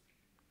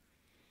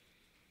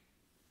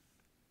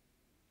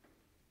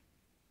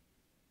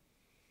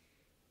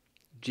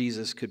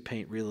 Jesus could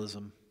paint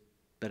realism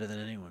better than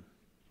anyone.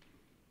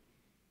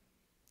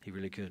 He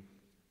really could.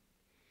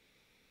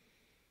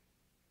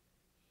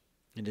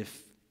 And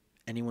if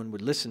anyone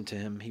would listen to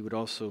him, he would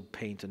also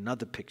paint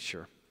another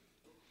picture,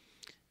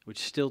 which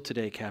still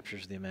today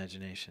captures the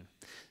imagination.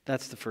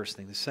 That's the first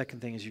thing. The second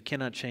thing is you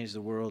cannot change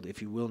the world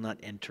if you will not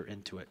enter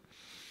into it.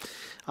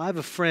 I have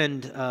a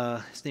friend,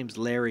 his name's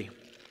Larry,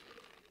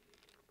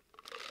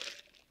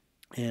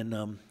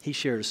 and he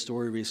shared a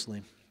story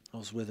recently. I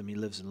was with him. He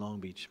lives in Long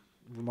Beach.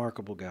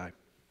 Remarkable guy.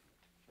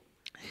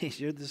 He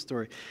shared this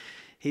story.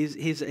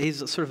 He's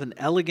sort of an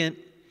elegant,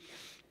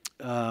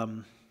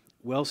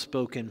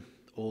 well-spoken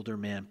older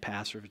man,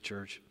 pastor of a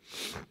church,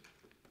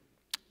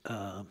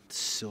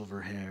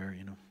 silver hair,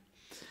 you know.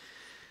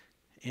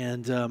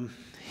 And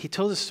he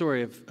told a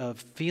story of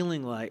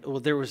feeling like, well,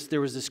 there was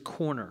this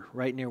corner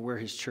right near where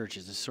his church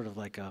is. It's sort of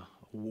like a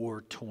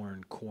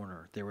war-torn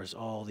corner. There was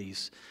all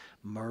these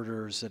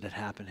murders that had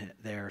happened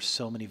there,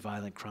 so many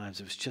violent crimes.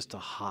 It was just a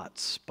hot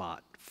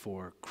spot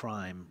for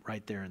crime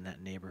right there in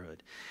that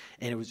neighborhood.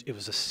 And it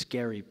was a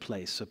scary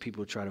place, so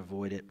people would try to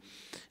avoid it.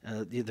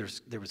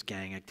 There was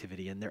gang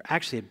activity, and there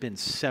actually had been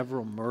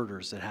several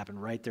murders that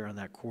happened right there on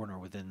that corner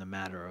within the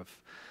matter of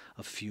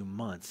a few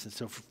months.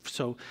 And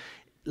so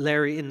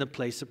Larry, in the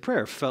place of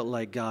prayer, felt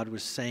like God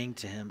was saying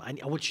to him,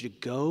 I want you to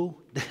go.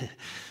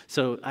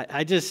 So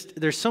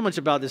there's so much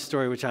about this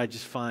story which I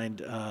just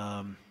find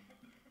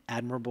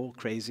admirable,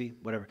 crazy,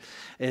 whatever.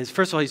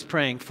 First of all, he's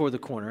praying for the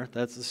corner.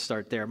 That's the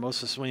start there.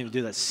 Most of us won't even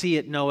do that. See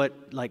it, know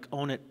it, like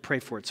own it, pray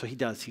for it. So he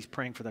does. He's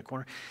praying for that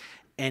corner.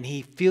 And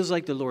he feels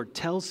like the Lord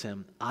tells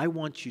him, I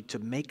want you to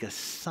make a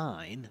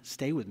sign.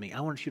 Stay with me. I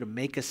want you to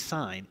make a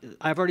sign.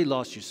 I've already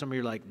lost you. Some of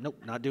you are like,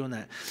 nope, not doing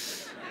that.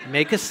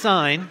 Make a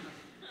sign.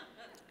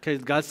 Okay,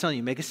 God's telling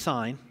you, make a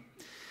sign.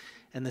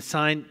 And the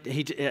sign,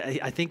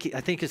 I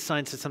think his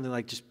sign said something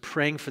like just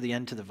praying for the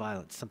end to the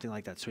violence, something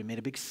like that. So he made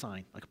a big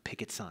sign, like a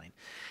picket sign.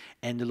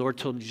 And the Lord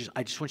told him,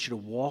 I just want you to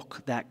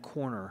walk that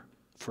corner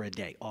for a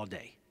day, all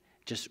day,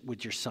 just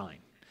with your sign,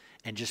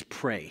 and just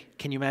pray.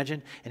 Can you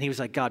imagine? And he was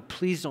like, God,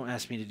 please don't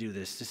ask me to do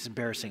this. This is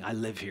embarrassing. I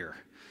live here.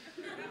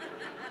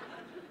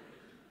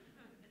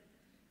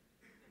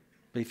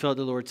 But he felt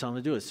the Lord tell him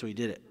to do it, so he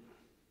did it.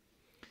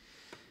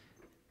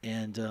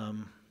 And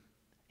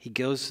he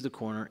goes to the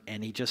corner,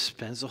 and he just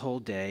spends the whole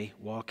day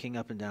walking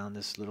up and down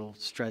this little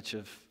stretch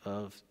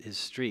of his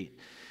street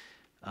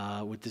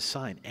with this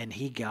sign. And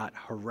he got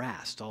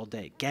harassed all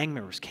day. Gang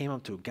members came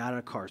up to him, got out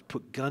of cars,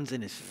 put guns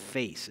in his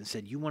face, and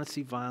said, you want to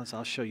see violence?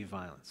 I'll show you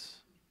violence.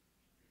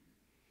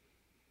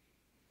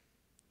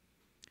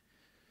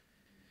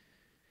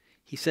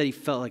 He said he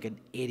felt like an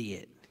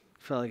idiot,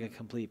 felt like a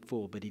complete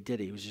fool, but he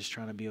did it. He was just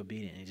trying to be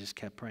obedient. He just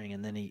kept praying,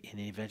 and then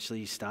eventually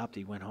he stopped.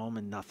 He went home,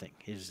 and nothing.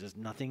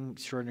 Nothing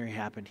extraordinary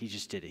happened. He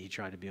just did it. He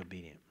tried to be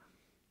obedient.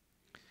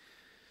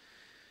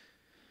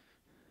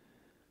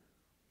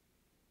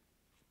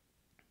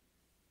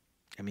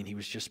 I mean, he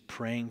was just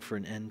praying for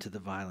an end to the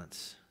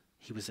violence.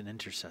 He was an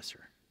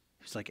intercessor.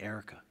 He was like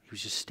Erica. He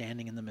was just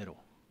standing in the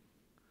middle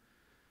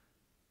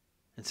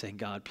and saying,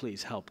 God,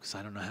 please help, because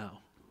I don't know how.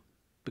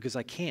 Because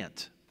I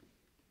can't.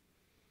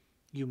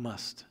 You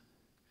must.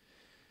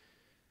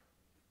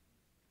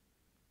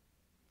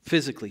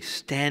 Physically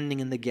standing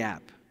in the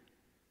gap,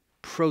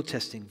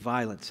 protesting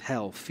violence,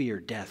 hell, fear,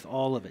 death,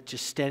 all of it.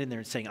 Just standing there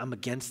and saying, I'm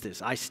against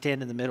this. I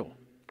stand in the middle.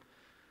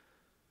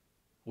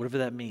 Whatever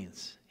that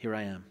means, here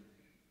I am.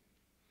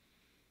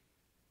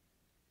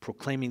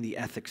 Proclaiming the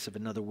ethics of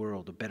another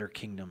world, a better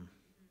kingdom.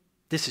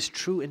 This is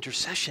true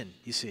intercession,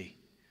 you see.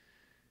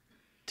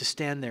 To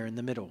stand there in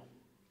the middle.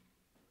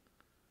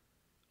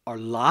 Our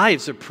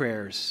lives are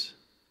prayers.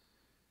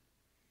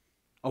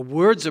 Our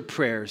words are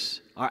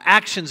prayers. Our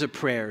actions are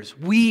prayers.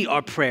 We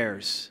are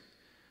prayers.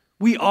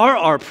 We are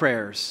our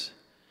prayers.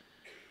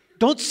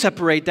 Don't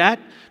separate that.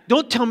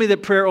 Don't tell me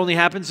that prayer only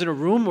happens in a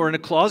room or in a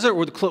closet or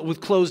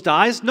with closed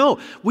eyes. No,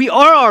 we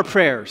are our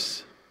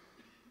prayers.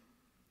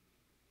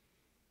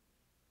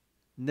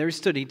 And there he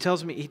stood. He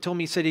told me,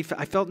 he said,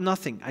 I felt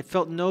nothing. I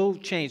felt no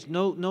change,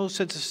 no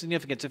sense of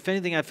significance. If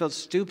anything, I felt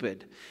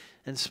stupid.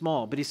 and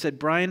small. But he said,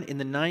 Brian, in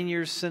the 9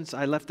 years since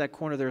I left that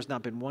corner, there has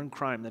not been one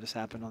crime that has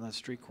happened on that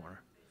street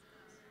corner.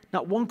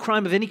 Not one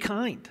crime of any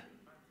kind.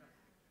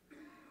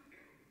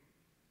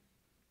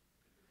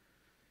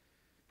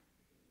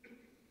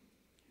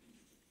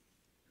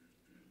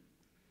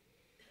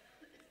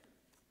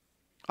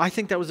 I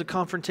think that was a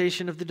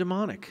confrontation of the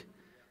demonic.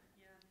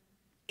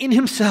 In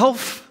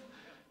himself,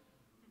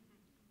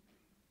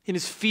 in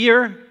his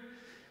fear,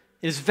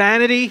 in his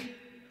vanity.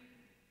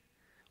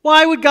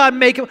 Why did God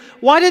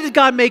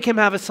make him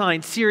have a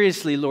sign?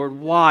 Seriously, Lord,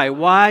 why?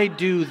 Why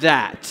do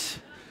that?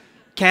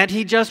 Can't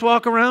he just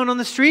walk around on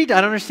the street?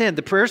 I don't understand.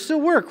 The prayers still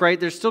work, right?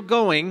 They're still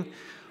going.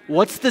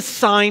 What's the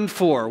sign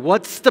for?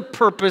 What's the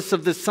purpose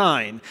of the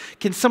sign?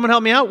 Can someone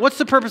help me out? What's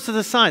the purpose of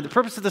the sign? The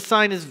purpose of the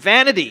sign is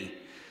vanity.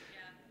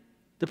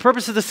 The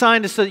purpose of the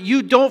sign is so that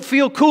you don't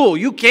feel cool.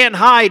 You can't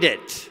hide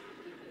it.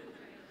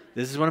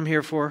 This is what I'm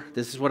here for.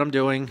 This is what I'm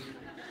doing.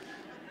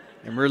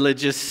 I'm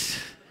religious.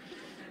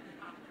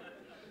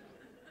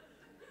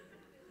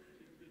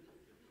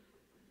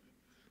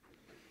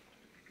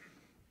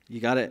 You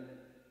got to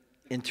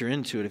enter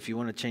into it. If you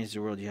want to change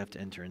the world, you have to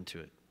enter into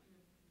it.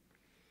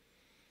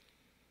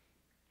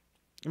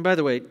 And by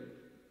the way,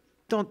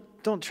 don't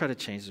try to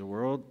change the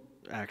world,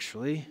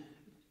 actually.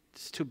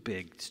 It's too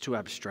big. It's too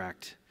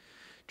abstract.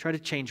 Try to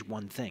change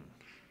one thing.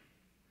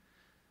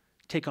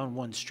 Take on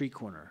one street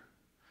corner,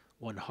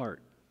 one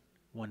heart,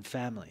 one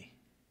family,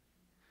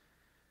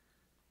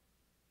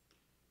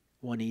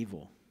 one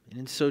evil. And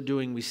in so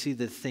doing, we see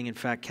the thing, in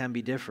fact, can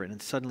be different.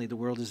 And suddenly the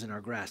world is in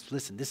our grasp.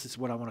 Listen, this is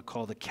what I want to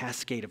call the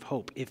cascade of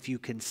hope. If you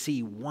can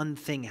see one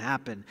thing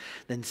happen,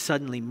 then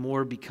suddenly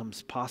more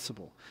becomes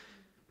possible.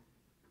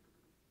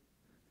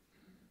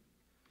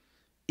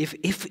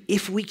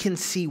 If we can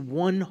see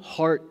one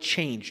heart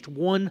changed,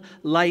 one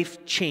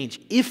life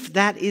changed, if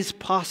that is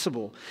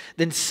possible,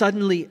 then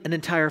suddenly an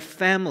entire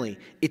family,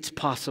 it's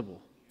possible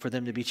for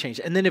them to be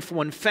changed. And then if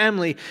one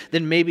family,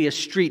 then maybe a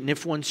street. And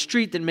if one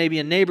street, then maybe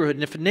a neighborhood.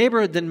 And if a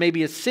neighborhood, then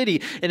maybe a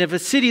city. And if a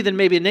city, then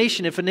maybe a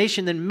nation. If a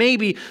nation, then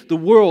maybe the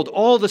world.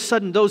 All of a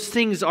sudden, those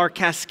things are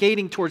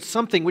cascading towards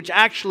something which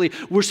actually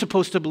we're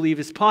supposed to believe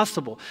is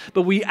possible.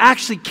 But we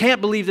actually can't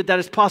believe that that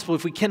is possible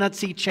if we cannot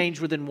see change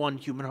within one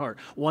human heart.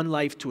 One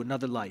life to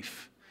another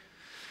life.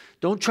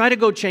 Don't try to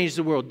go change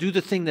the world. Do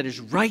the thing that is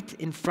right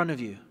in front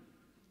of you.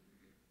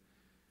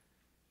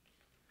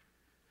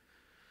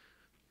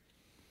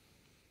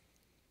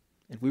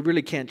 And we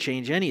really can't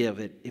change any of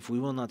it if we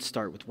will not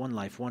start with one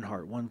life, one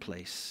heart, one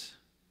place.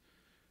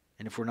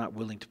 And if we're not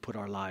willing to put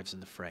our lives in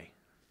the fray.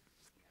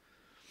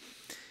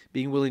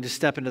 Being willing to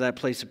step into that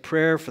place of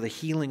prayer for the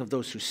healing of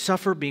those who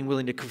suffer. Being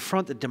willing to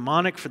confront the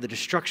demonic for the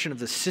destruction of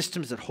the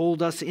systems that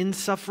hold us in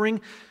suffering.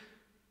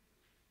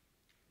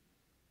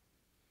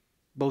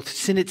 Both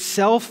sin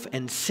itself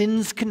and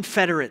sin's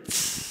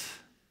confederates.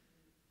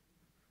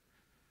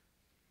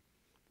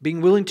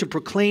 Being willing to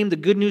proclaim the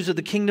good news of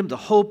the kingdom, the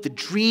hope, the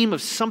dream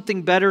of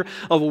something better,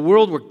 of a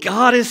world where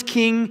God is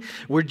king,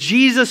 where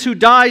Jesus who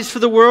dies for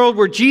the world,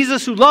 where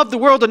Jesus who loved the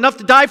world enough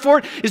to die for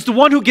it is the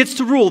one who gets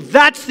to rule.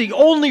 That's the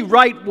only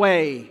right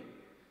way.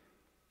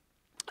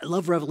 I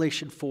love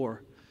Revelation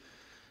 4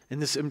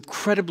 and this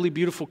incredibly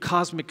beautiful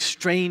cosmic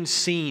strange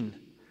scene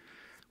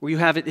where you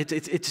have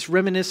it's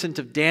reminiscent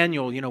of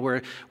Daniel,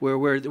 where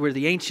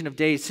the Ancient of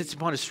Days sits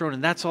upon his throne,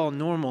 and that's all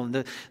normal.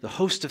 And the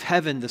host of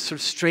heaven, the sort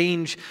of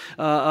strange,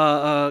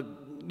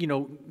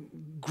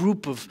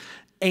 group of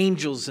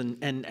angels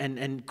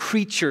and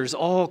creatures,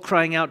 all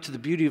crying out to the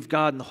beauty of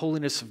God and the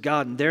holiness of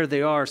God. And there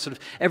they are, sort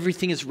of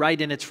everything is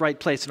right in its right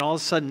place. And all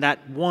of a sudden,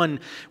 that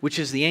one, which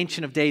is the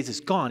Ancient of Days,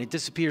 is gone. It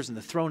disappears, and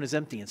the throne is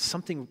empty, and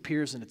something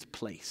appears in its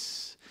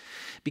place.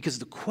 Because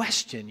the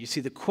question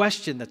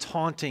that's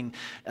haunting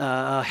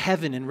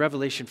heaven in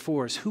Revelation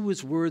 4 is who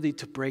is worthy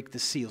to break the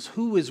seals?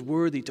 Who is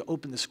worthy to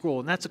open the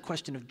scroll? And that's a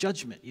question of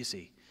judgment, you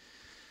see.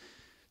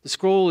 The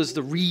scroll is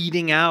the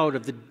reading out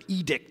of the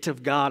edict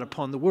of God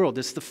upon the world.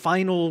 It's the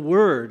final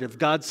word of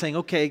God saying,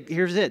 okay,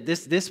 here's it.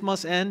 This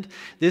must end.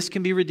 This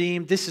can be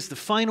redeemed. This is the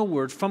final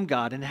word from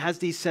God, and it has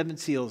these 7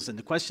 seals. And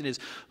the question is,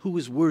 who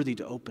is worthy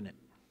to open it?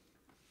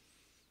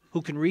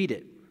 Who can read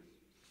it?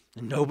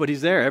 And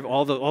nobody's there.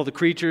 All the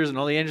creatures and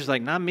all the angels are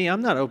like, not me.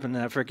 I'm not opening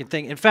that freaking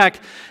thing. In fact,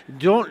 I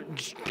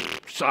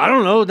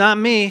don't know, not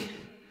me.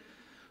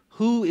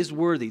 Who is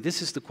worthy?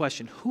 This is the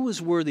question. Who is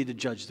worthy to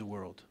judge the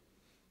world?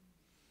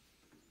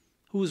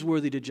 Who is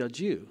worthy to judge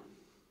you?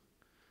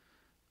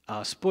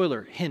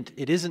 Spoiler, hint,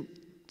 it isn't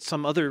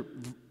some other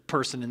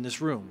person in this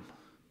room.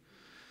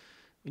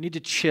 We need to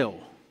chill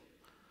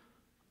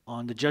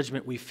on the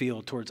judgment we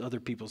feel towards other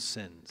people's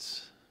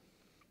sins.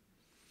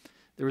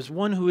 There is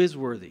one who is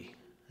worthy.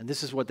 And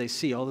this is what they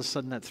see. All of a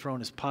sudden, that throne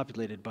is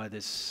populated by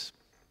this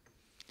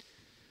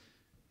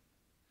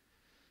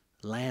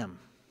lamb,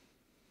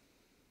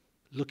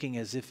 looking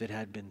as if it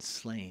had been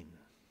slain.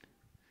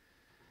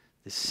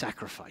 This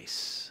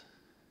sacrifice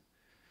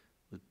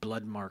with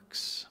blood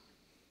marks.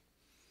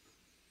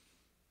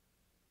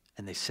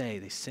 And they say,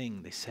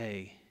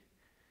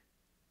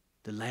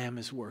 the lamb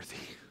is worthy.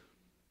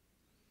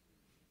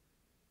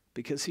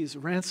 because he has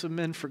ransomed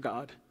men for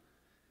God.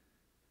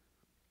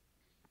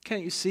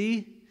 Can't you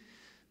see?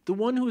 The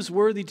one who is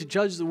worthy to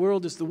judge the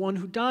world is the one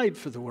who died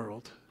for the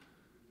world.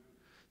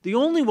 The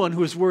only one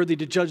who is worthy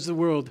to judge the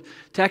world,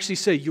 to actually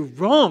say, you're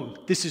wrong,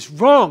 this is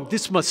wrong,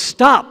 this must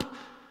stop.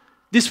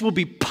 This will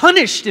be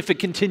punished if it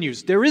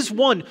continues. There is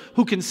one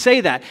who can say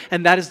that,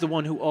 and that is the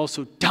one who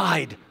also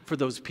died for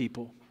those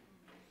people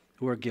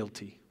who are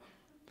guilty,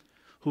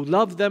 who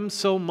loved them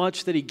so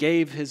much that he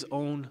gave his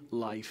own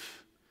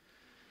life.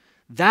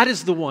 That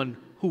is the one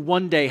who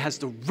one day has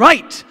the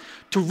right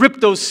to rip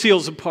those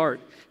seals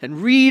apart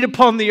and read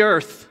upon the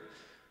earth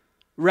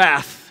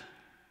wrath,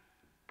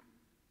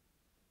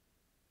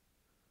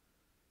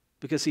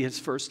 because he has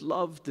first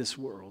loved this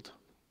world.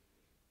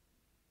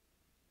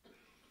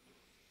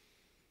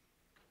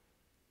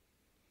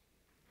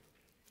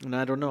 And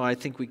I don't know, I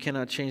think we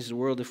cannot change the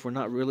world if we're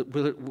not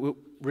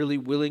really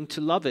willing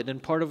to love it.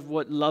 And part of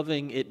what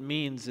loving it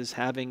means is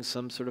having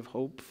some sort of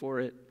hope for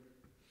it.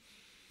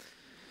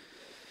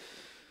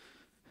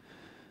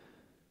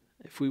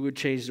 If we would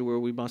change the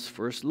world, we must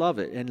first love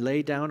it and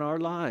lay down our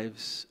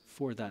lives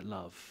for that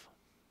love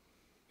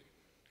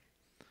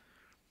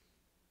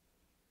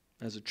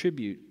as a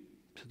tribute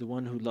to the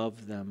one who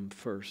loved them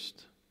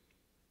first.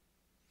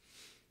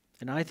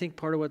 And I think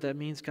part of what that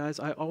means, guys,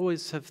 I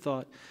always have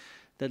thought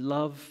that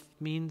love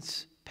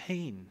means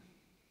pain.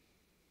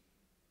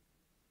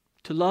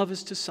 To love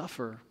is to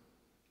suffer.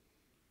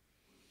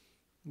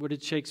 What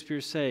did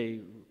Shakespeare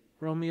say?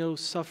 Romeo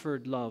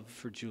suffered love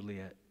for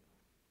Juliet.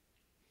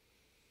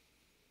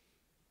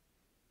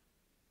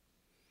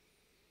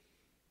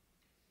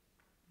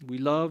 We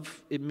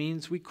love, it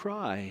means we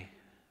cry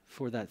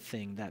for that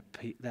thing,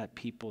 that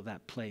people,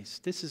 that place.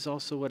 This is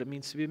also what it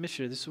means to be a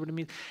missionary. This is what it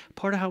means.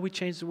 Part of how we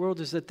change the world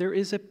is that there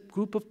is a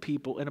group of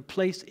people and a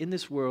place in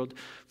this world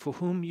for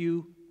whom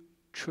you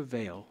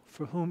travail,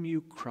 for whom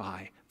you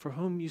cry, for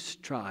whom you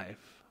strive,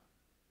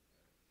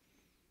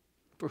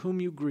 for whom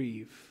you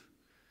grieve.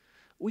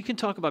 We can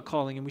talk about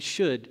calling, and we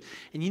should,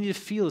 and you need to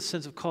feel a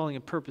sense of calling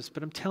and purpose,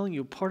 but I'm telling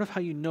you, part of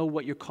how you know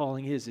what your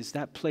calling is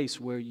that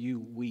place where you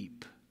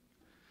weep.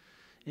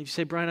 And if you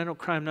say, Brian, I don't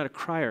cry, I'm not a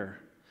crier,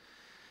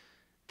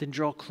 then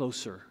draw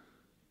closer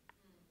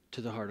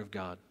to the heart of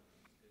God,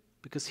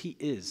 because he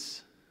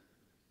is.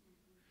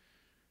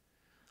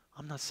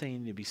 I'm not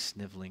saying to be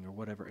sniveling or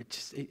whatever.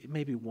 It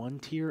may be one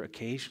tear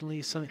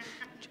occasionally, something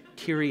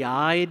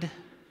teary-eyed,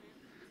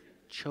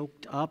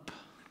 choked up.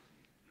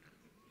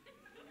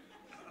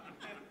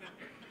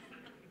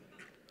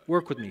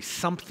 Work with me,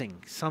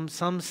 something, some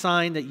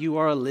sign that you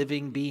are a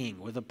living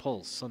being with a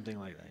pulse, something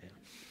like that.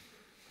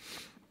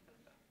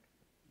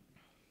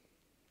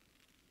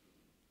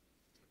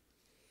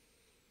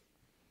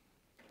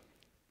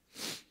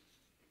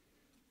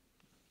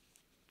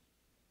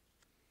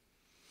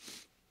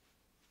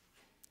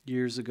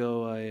 Years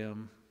ago, I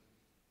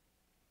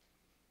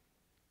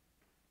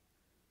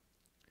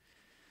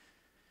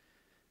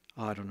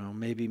don't know,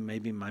 maybe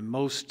my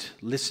most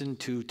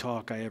listened to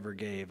talk I ever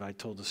gave, I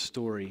told a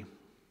story.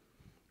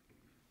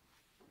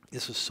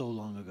 This was so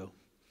long ago.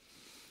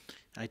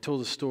 I told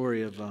a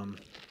story of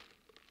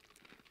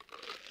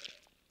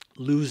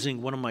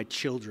losing one of my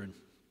children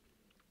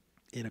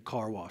at a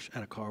car wash.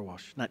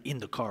 Not in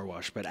the car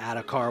wash, but at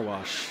a car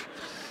wash.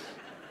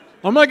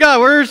 Oh my God,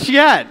 where is she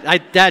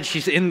at? Dad,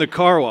 she's in the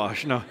car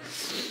wash. No.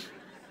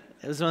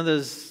 It was one of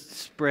those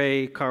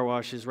spray car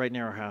washes right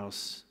near our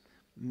house.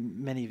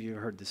 Many of you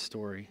have heard this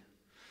story.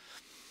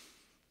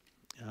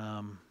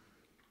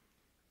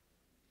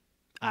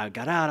 I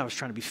got out, I was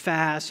trying to be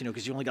fast,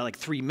 because you only got like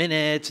 3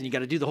 minutes, and you got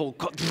to do the whole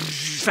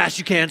fast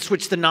you can,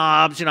 switch the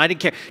knobs, I didn't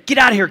care. Get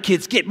out of here,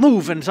 kids,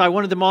 move. And so I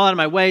wanted them all out of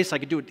my way so I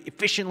could do it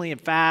efficiently and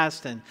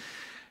fast,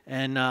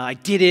 and I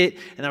did it,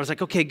 and I was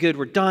like, okay, good,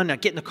 we're done. Now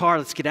get in the car,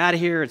 let's get out of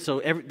here. And so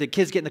the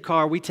kids get in the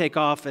car, we take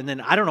off, and then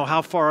I don't know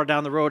how far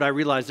down the road I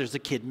realized there's a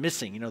kid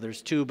missing.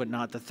 There's 2, but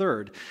not the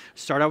third.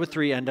 Start out with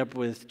 3, end up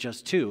with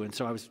just 2. And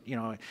so I was,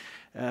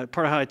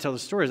 part of how I tell the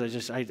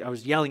stories, I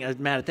was yelling, I was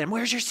mad at them,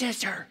 where's your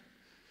sister?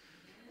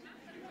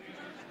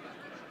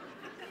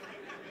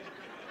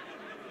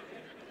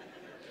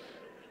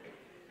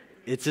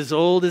 It's as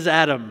old as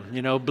Adam,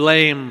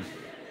 blame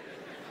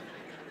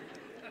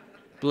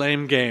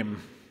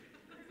game.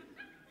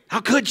 How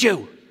could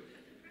you?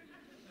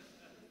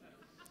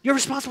 You're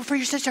responsible for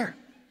your sister.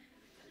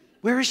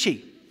 Where is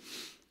she?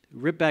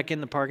 Rip back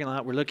in the parking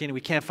lot. We're looking. We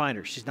can't find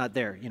her. She's not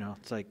there.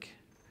 It's like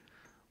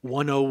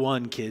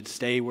 101, kids.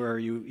 Stay where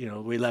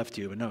we left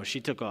you. But no, she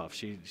took off.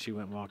 She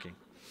went walking.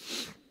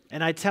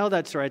 And I tell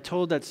that story. I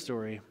told that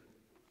story.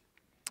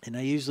 And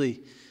I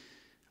usually,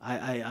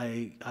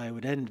 I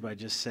would end by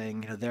just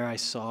saying, there I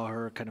saw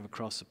her kind of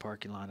across the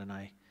parking lot. And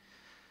I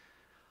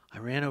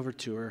ran over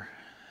to her.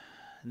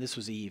 And this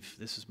was Eve.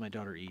 This is my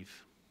daughter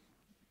Eve.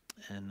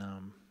 And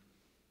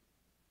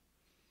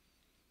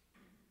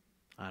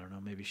I don't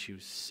know, maybe she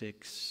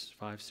was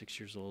 5, 6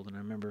 years old. And I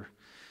remember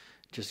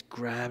just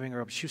grabbing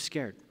her up. She was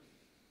scared.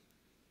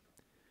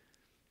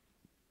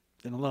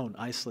 And alone,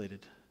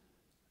 isolated.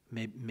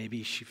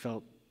 Maybe she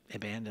felt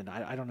abandoned.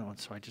 I don't know. And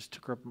so I just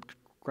took her up,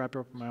 grabbed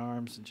her up in my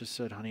arms and just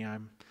said, "Honey,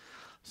 I'm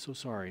so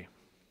sorry.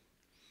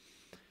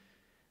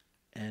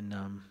 And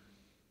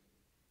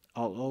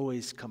I'll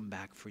always come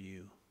back for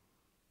you.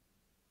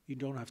 You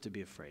don't have to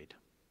be afraid.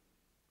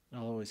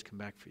 I'll always come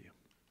back for you."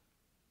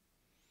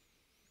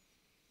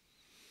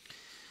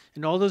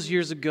 And all those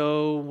years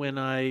ago, when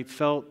I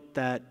felt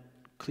that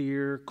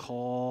clear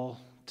call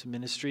to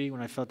ministry,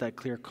 when I felt that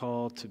clear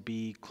call to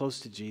be close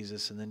to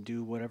Jesus and then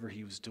do whatever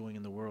he was doing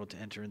in the world to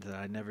enter into that,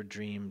 I never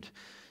dreamed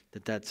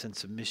that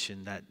sense of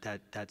mission,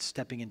 that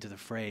stepping into the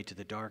fray, to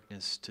the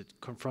darkness, to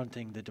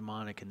confronting the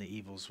demonic and the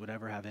evils would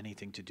ever have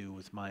anything to do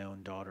with my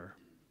own daughter.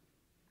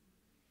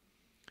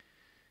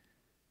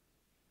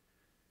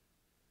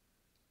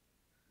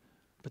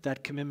 But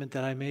that commitment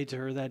that I made to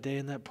her that day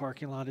in that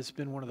parking lot has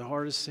been one of the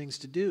hardest things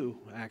to do,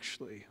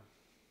 actually.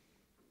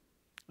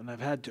 And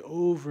I've had to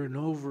over and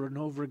over and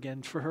over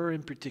again, for her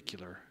in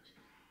particular,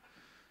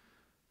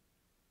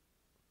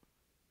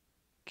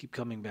 keep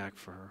coming back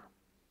for her.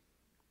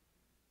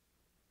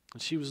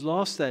 And she was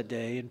lost that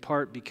day in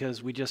part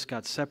because we just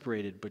got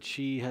separated, but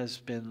she has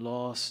been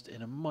lost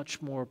in a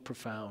much more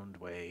profound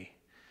way.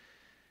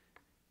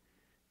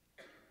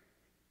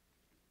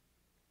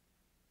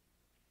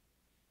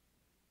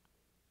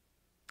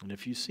 And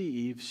if you see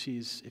Eve,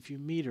 if you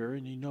meet her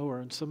and you know her,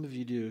 and some of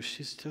you do,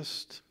 she's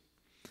just,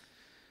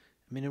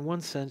 in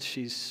one sense,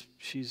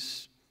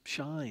 she's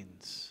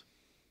shines.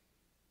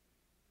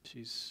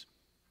 She's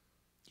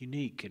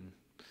unique and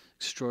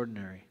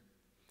extraordinary.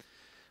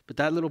 But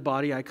that little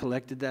body I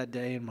collected that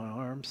day in my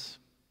arms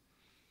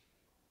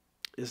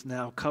is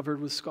now covered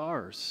with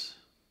scars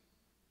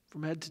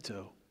from head to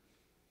toe.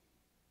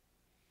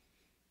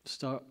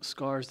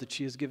 Scars that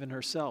she has given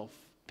herself,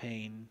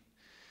 pain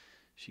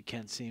she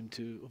can't seem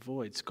to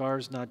avoid.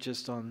 Scars not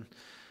just on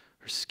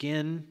her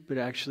skin, but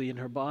actually in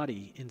her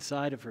body,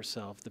 inside of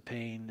herself, the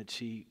pain that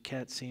she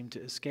can't seem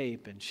to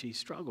escape, and she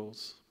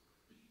struggles.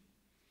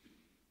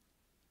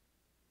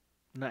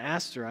 And I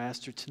asked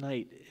her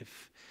tonight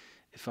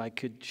if I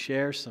could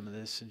share some of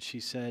this, and she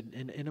said,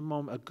 in a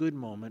moment, a good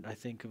moment, I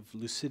think, of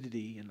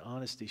lucidity and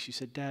honesty, she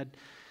said, "Dad,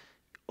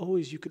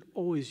 you could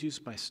always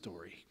use my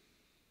story."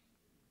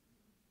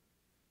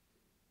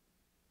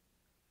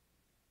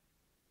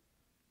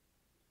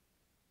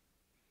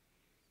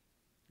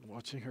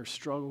 Watching her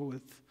struggle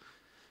with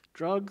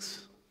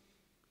drugs,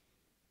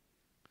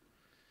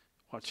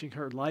 watching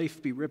her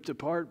life be ripped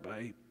apart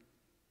by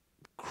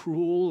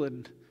cruel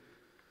and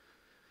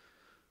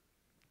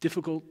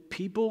difficult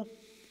people,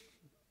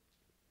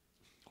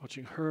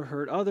 watching her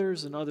hurt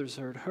others and others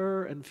hurt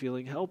her, and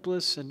feeling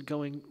helpless, and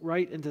going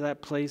right into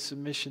that place of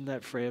mission,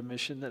 that fray of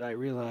mission that I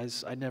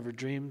realized I never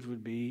dreamed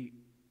would be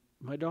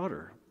my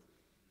daughter.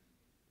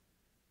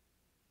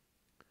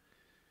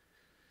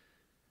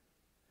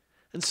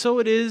 And so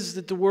it is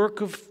that the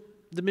work of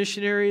the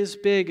missionary is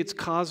big, it's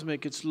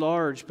cosmic, it's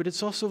large, but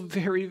it's also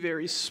very,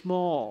 very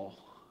small.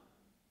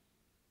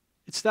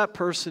 It's that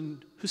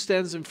person who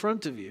stands in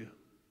front of you.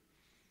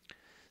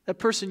 That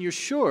person you're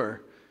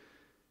sure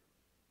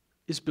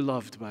is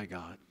beloved by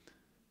God.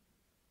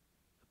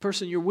 The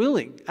person you're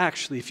willing,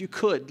 actually, if you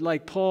could,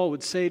 like Paul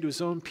would say to his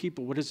own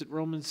people, what is it,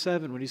 Romans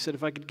 7, when he said,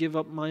 "If I could give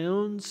up my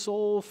own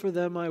soul for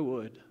them, I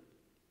would."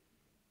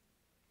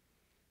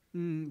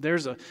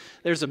 There's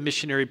a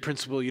missionary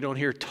principle you don't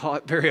hear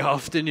taught very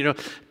often,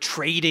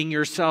 trading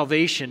your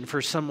salvation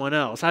for someone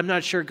else. I'm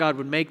not sure God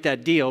would make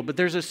that deal, but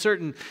there's a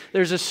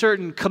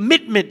certain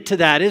commitment to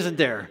that, isn't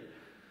there?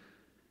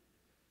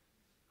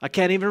 I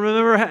can't even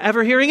remember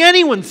ever hearing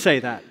anyone say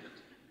that.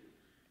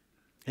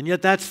 And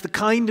yet that's the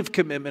kind of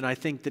commitment, I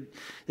think,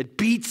 that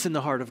beats in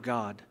the heart of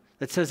God,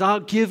 that says, I'll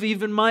give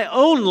even my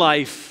own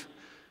life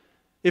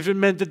if it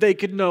meant that they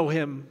could know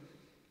Him.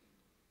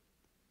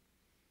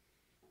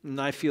 And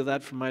I feel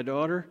that from my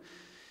daughter,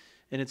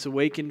 and it's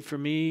awakened for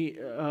me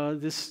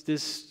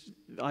this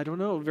I don't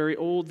know, very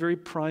old, very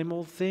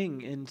primal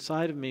thing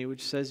inside of me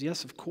which says,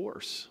 yes, of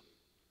course,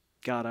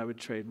 God, I would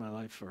trade my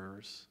life for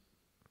hers.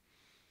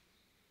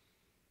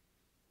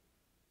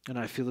 And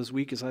I feel as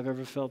weak as I've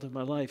ever felt in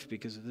my life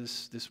because of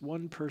this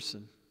one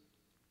person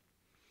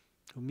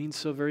who means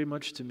so very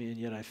much to me, and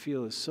yet I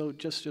feel is so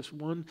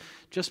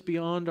just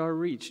beyond our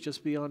reach,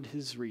 just beyond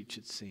His reach,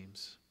 it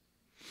seems.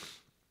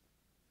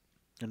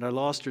 And I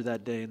lost her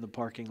that day in the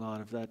parking lot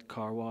of that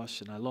car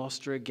wash, and I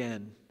lost her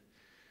again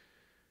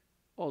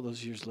all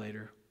those years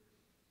later.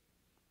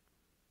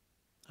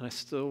 And I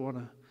still want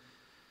to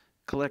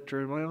collect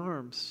her in my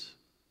arms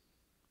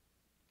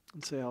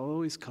and say, I'll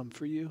always come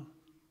for you.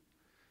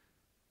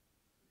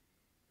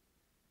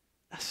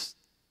 That's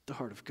the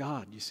heart of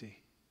God, you see.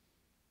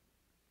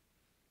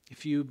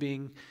 If you,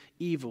 being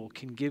evil,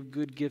 can give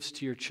good gifts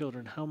to your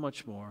children, how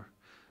much more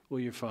will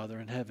your Father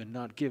in heaven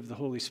not give the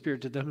Holy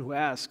Spirit to them who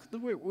ask?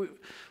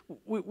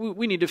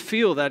 We need to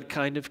feel that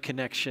kind of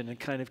connection and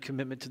kind of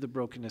commitment to the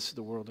brokenness of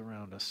the world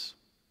around us.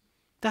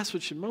 That's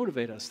what should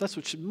motivate us. That's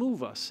what should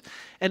move us.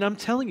 And I'm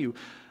telling you,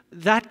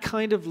 that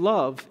kind of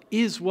love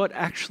is what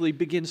actually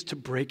begins to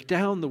break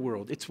down the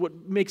world. It's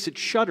what makes it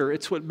shudder.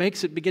 It's what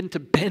makes it begin to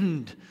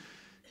bend,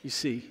 you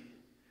see.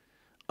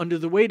 under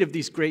the weight of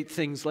these great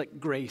things like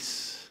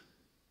grace.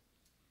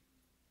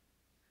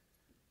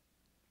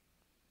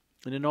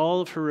 And in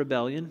all of her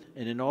rebellion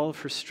and in all of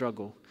her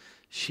struggle,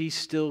 she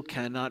still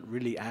cannot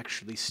really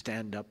actually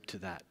stand up to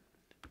that.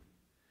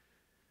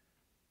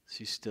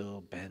 She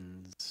still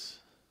bends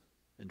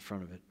in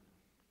front of it.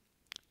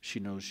 She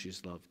knows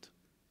she's loved.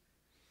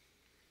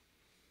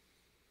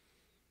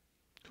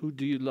 Who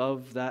do you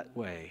love that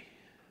way?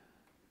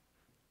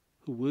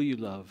 Who will you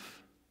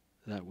love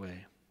that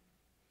way,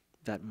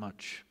 that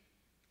much?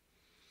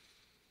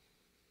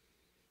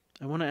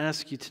 I want to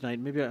ask you tonight,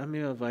 maybe I'll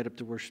invite up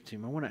the worship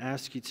team. I want to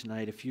ask you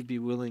tonight if you'd be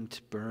willing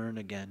to burn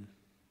again.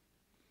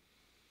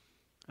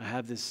 I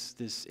have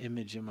this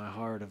image in my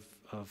heart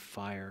of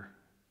fire.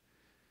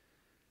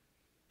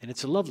 And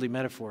it's a lovely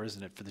metaphor,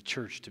 isn't it, for the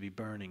church to be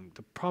burning.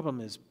 The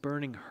problem is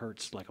burning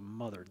hurts like a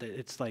mother.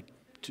 It's like,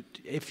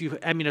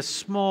 a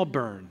small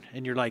burn,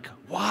 and you're like,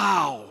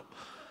 wow,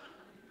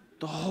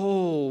 the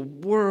whole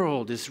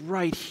world is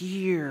right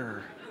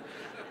here.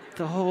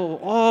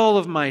 All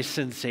of my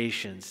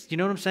sensations. You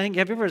know what I'm saying?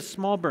 Have you ever had a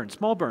small burn?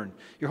 Small burn.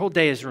 Your whole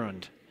day is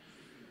ruined.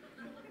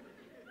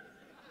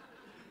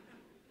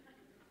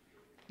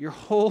 Your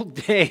whole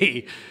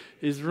day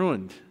is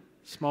ruined.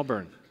 Small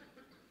burn.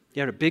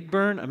 You had a big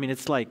burn?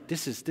 It's like,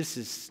 this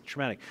is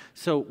traumatic.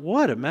 So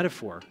what a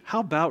metaphor. How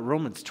about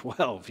Romans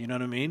 12? You know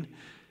what I mean?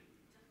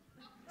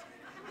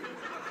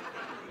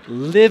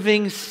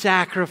 Living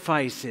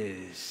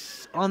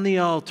sacrifices on the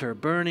altar,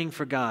 burning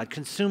for God.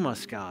 Consume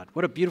us, God.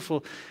 What a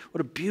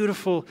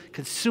beautiful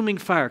consuming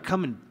fire.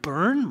 Come and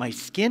burn my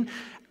skin.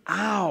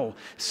 Ow.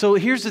 So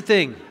here's the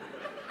thing.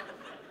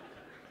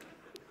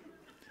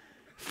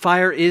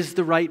 Fire is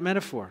the right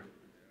metaphor.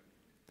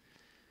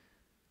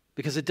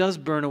 Because it does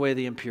burn away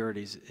the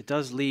impurities. It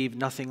does leave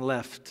nothing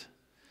left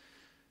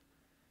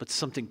but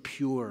something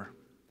pure,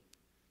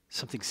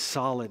 something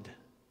solid.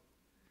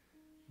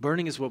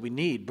 Burning is what we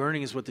need.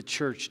 Burning is what the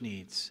church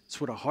needs.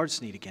 It's what our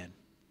hearts need again.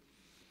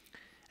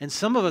 And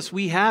some of us,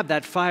 we have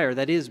that fire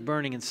that is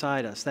burning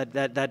inside us,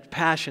 that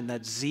passion,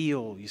 that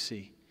zeal, you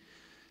see,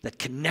 that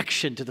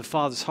connection to the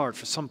Father's heart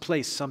for some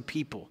place, some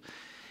people.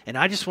 And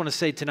I just want to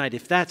say tonight,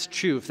 if that's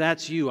true, if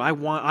that's you, I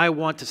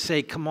want to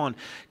say, come on,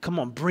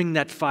 bring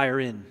that fire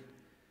in.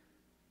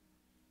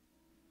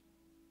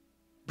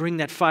 Bring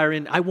that fire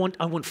in. I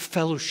want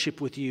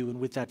fellowship with you and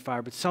with that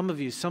fire. But some of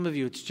you,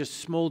 it's just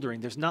smoldering.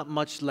 There's not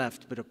much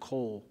left but a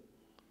coal.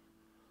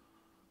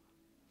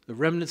 The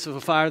remnants of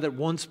a fire that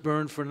once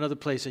burned for another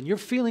place. And you're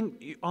feeling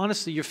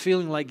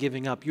like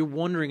giving up. You're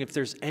wondering if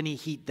there's any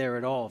heat there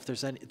at all, if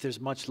there's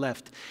much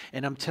left.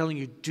 And I'm telling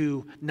you,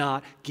 do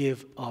not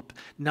give up.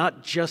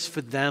 Not just for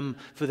them,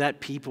 for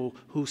that people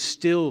who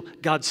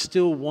God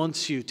still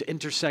wants you to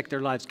intersect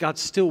their lives. God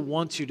still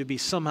wants you to be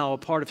somehow a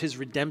part of His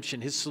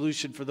redemption, His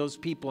solution for those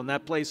people in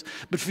that place.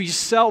 But for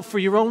yourself, for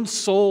your own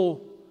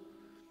soul,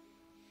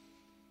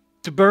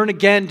 to burn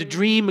again, to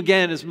dream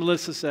again, as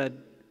Melissa said.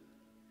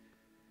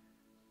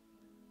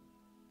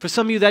 For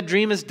some of you, that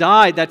dream has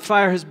died. That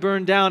fire has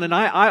burned down. And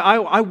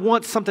I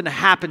want something to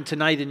happen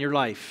tonight in your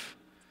life.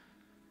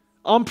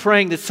 I'm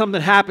praying that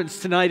something happens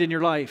tonight in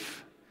your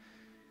life.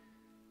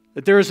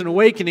 That there is an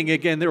awakening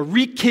again. There a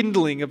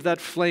rekindling of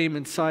that flame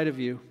inside of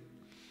you.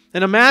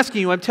 And I'm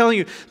asking you, I'm telling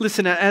you,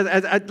 listen,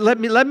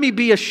 let me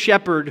be a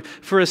shepherd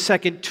for a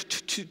second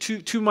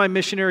to my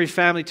missionary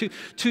family,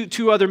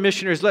 to other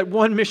missionaries. Let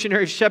one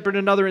missionary shepherd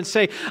another and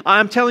say,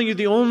 I'm telling you,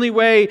 the only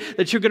way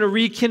that you're going to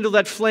rekindle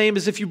that flame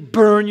is if you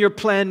burn your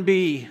plan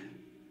B.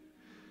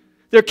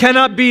 There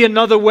cannot be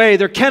another way.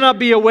 There cannot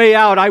be a way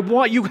out.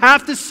 You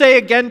have to say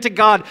again to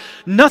God,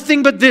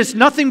 nothing but this,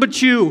 nothing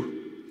but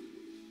you.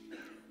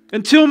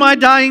 Until my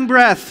dying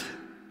breath.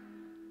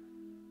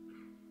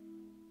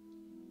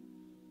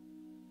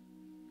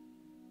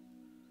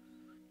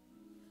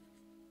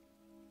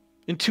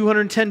 In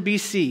 210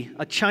 BC,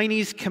 a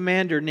Chinese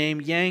commander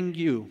named Yang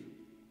Yu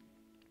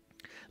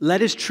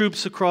led his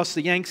troops across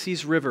the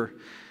Yangtze River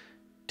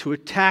to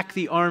attack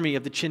the army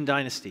of the Qin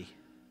dynasty.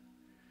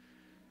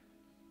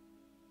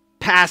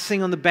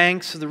 Passing through the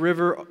banks of the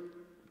river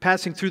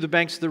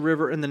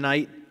in the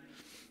night,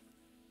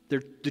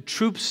 the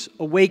troops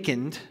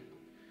awakened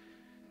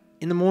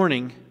in the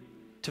morning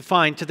to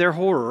find, to their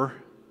horror,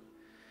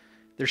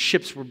 their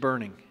ships were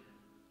burning.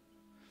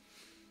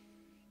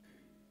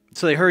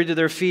 So they hurried to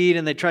their feet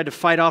and they tried to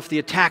fight off the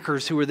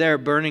attackers who were there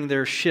burning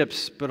their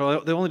ships.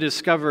 But they only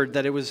discovered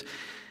that it was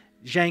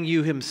Zhang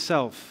Yu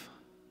himself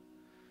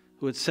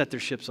who had set their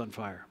ships on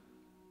fire.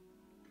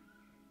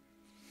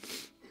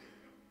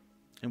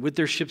 And with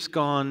their ships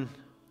gone,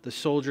 the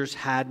soldiers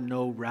had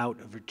no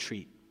route of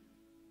retreat.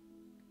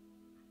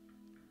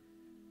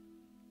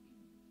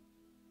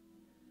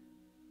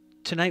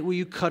 Tonight, will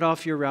you cut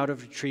off your route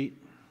of retreat?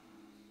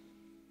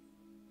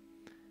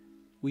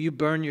 Will you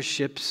burn your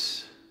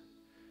ships?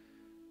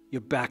 Your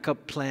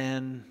backup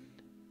plan,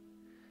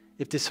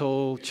 if this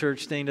whole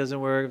church thing doesn't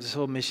work, if this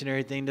whole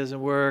missionary thing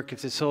doesn't work,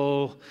 if this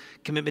whole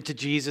commitment to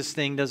Jesus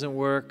thing doesn't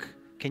work,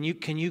 can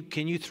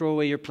you throw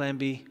away your plan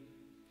B?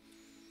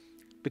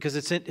 Because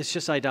it's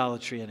just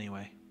idolatry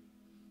anyway.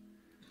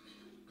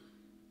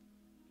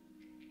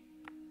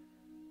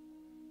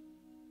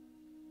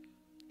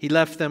 He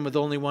left them with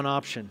only one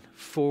option: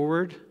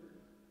 forward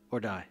or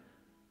die.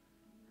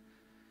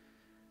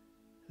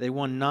 They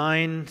won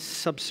 9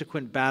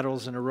 subsequent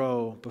battles in a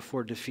row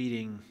before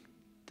defeating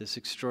this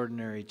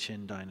extraordinary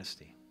Qin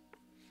dynasty.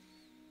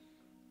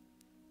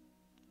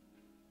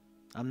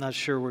 I'm not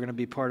sure we're going to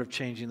be part of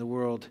changing the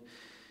world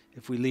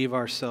if we leave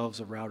ourselves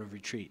a route of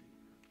retreat.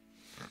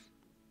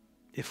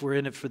 If we're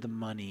in it for the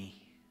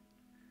money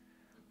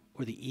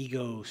or the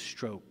ego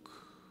stroke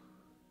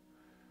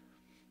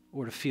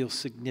or to feel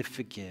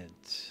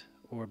significant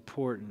or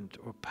important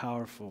or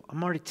powerful.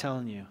 I'm already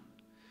telling you,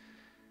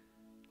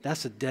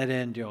 that's a dead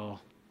end, y'all.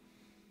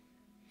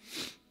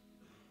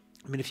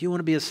 I mean, if you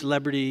want to be a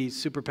celebrity,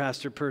 super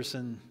pastor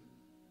person,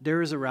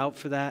 there is a route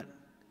for that.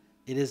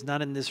 It is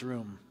not in this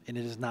room, and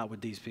it is not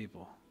with these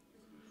people.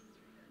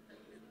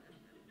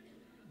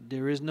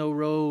 There is no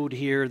road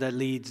here that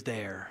leads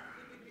there.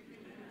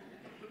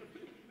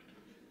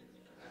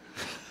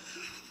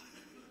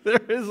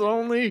 There is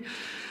only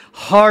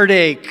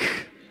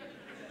heartache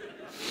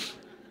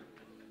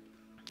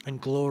and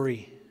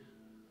glory.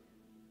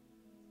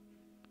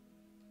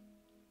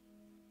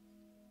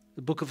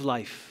 The book of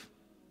life.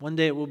 One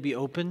day it will be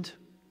opened.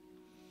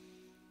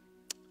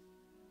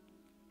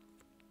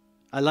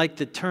 I like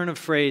the turn of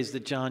phrase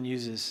that John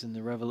uses in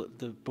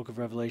the book of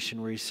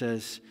Revelation where he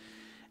says,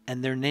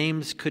 and their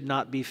names could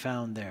not be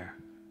found there.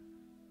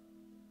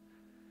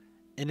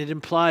 And it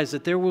implies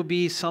that there will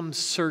be some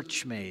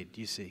search made,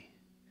 you see,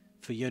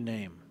 for your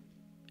name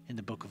in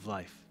the book of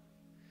life.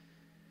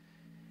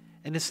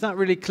 And it's not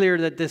really clear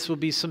that this will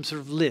be some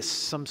sort of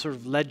list, some sort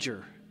of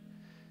ledger.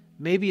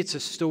 Maybe it's a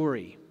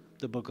story,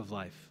 the book of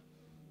life.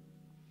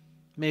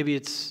 Maybe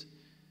it's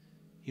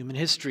human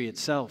history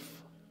itself.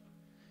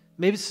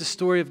 Maybe it's the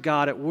story of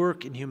God at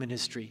work in human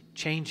history,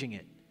 changing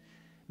it,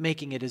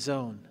 making it his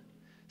own,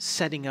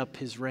 setting up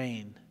his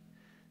reign,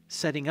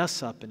 setting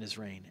us up in his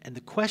reign. And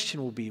the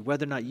question will be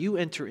whether or not you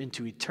enter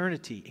into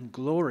eternity in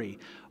glory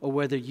or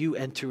whether you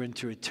enter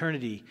into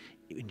eternity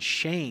in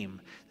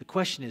shame. The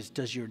question is,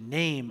 does your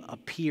name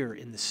appear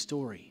in the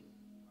story?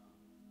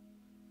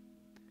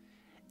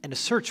 And a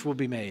search will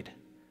be made.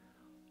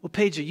 What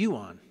page are you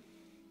on?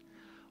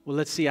 Well,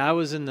 let's see. I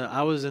was in the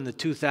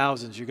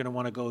 2000s. You're going to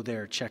want to go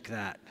there. Check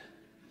that.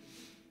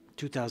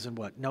 2000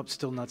 what? Nope,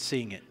 still not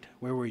seeing it.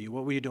 Where were you?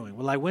 What were you doing?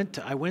 Well, I went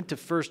to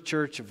First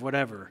Church of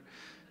whatever.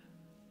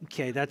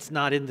 Okay, that's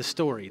not in the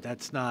story.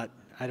 That's not.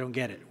 I don't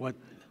get it. What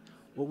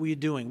were you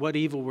doing? What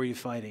evil were you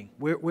fighting?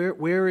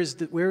 Where is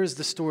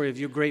the story of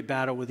your great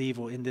battle with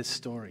evil in this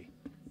story?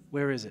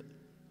 Where is it?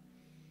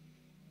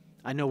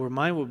 I know where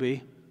mine will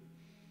be.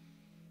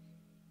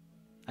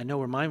 I know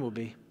where mine will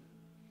be.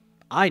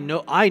 I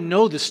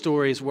know the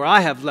stories where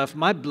I have left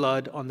my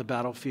blood on the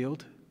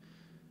battlefield,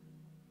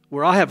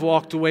 where I have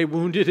walked away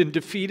wounded and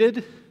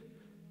defeated,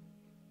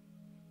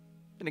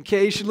 and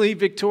occasionally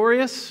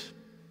victorious.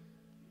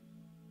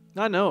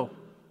 I know.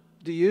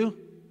 Do you?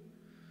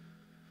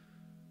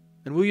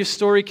 And will your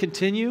story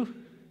continue?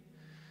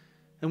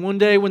 And one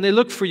day when they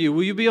look for you,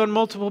 will you be on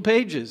multiple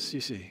pages,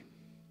 you see?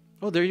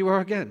 Oh, there you are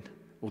again.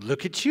 Well,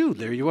 look at you.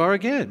 There you are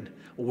again.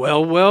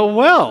 Well, well,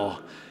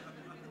 well.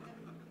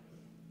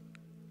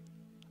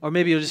 Or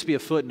maybe it'll just be a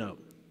footnote,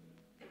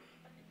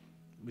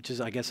 which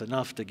is, I guess,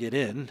 enough to get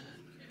in.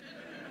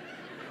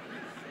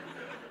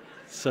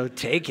 So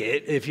take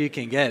it if you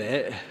can get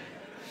it.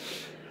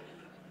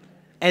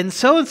 And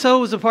so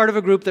was a part of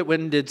a group that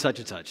went and did such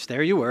and such.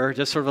 There you were,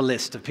 just sort of a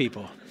list of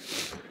people.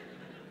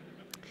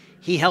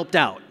 He helped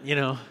out, you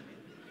know.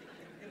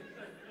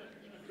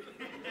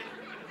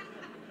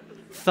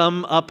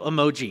 Thumb up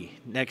emoji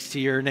next to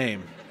your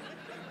name.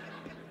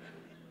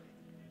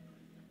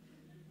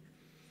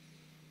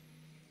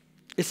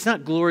 It's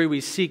not glory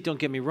we seek, don't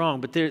get me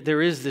wrong, but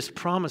there is this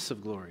promise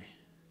of glory.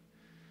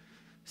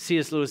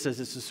 C.S. Lewis says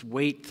it's this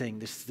weight thing,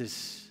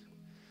 this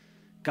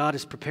God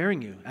is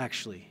preparing you,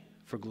 actually,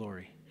 for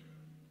glory.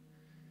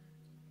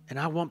 And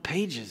I want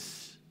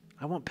pages.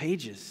 I want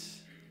pages.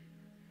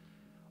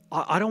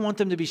 I don't want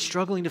them to be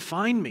struggling to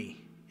find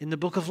me in the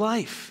book of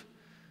life.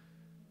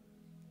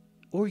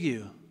 Or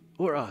you,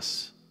 or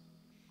us.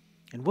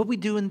 And what we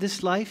do in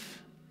this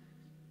life,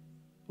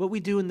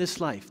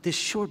 this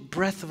short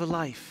breath of a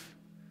life,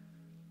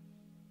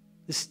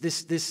 this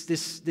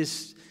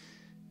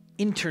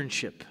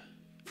internship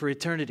for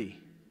eternity,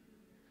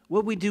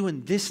 what we do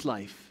in this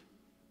life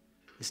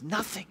is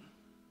nothing.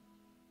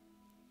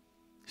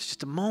 It's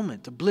just a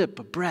moment, a blip,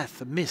 a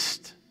breath, a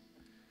mist.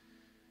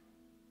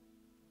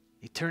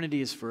 Eternity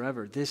is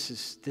forever. This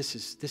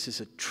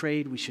is a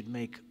trade we should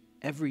make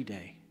every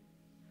day.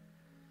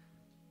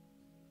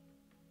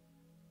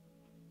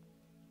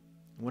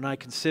 When I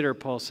consider,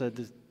 Paul said,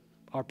 that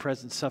our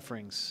present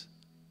sufferings,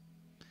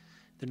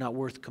 they're not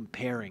worth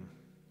comparing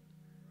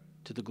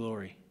to the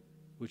glory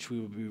which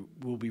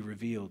will be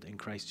revealed in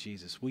Christ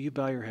Jesus. Will you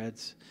bow your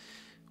heads?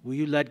 Will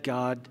you let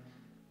God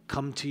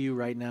come to you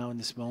right now in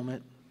this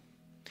moment?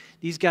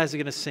 These guys are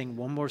going to sing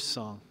one more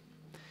song.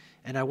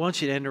 And I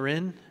want you to enter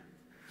in.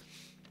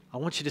 I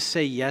want you to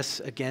say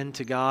yes again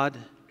to God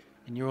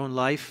in your own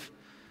life.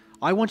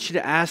 I want you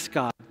to ask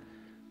God,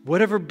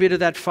 Whatever bit of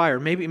that fire,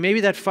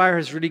 maybe that fire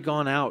has really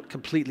gone out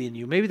completely in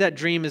you. Maybe that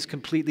dream has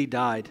completely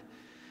died.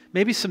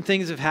 Maybe some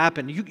things have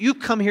happened. You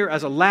come here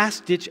as a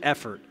last-ditch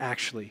effort,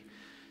 actually,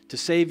 to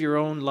save your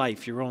own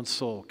life, your own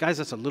soul. Guys,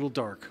 that's a little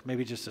dark.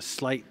 Maybe just a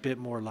slight bit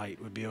more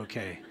light would be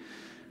okay.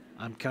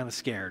 I'm kind of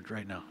scared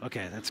right now.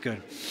 Okay, that's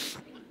good.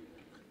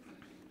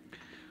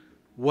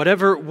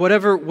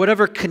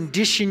 Whatever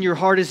condition your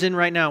heart is in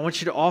right now, I want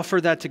you to offer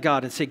that to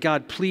God and say,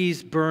 God,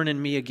 please burn in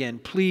me again.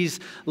 Please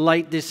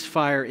light this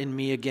fire in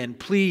me again.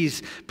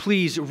 Please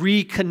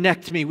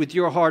reconnect me with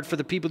your heart for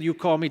the people you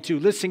call me to.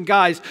 Listen,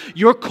 guys,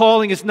 your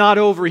calling is not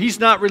over. He's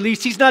not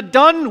released. He's not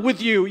done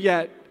with you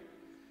yet.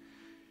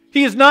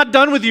 He is not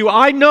done with you.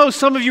 I know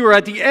some of you are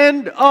at the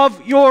end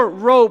of your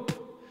rope.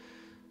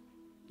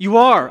 You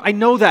are. I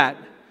know that.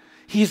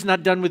 He is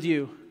not done with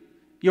you.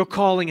 Your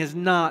calling is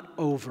not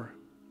over.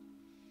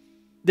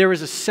 There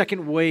is a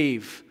second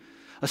wave,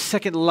 a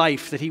second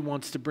life that He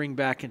wants to bring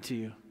back into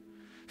you.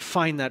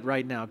 Find that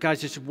right now.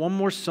 Guys, just one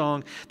more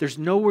song. There's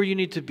nowhere you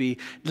need to be.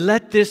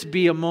 Let this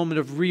be a moment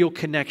of real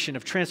connection,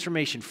 of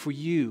transformation for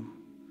you,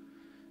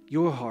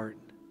 your heart.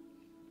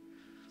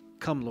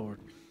 Come,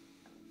 Lord.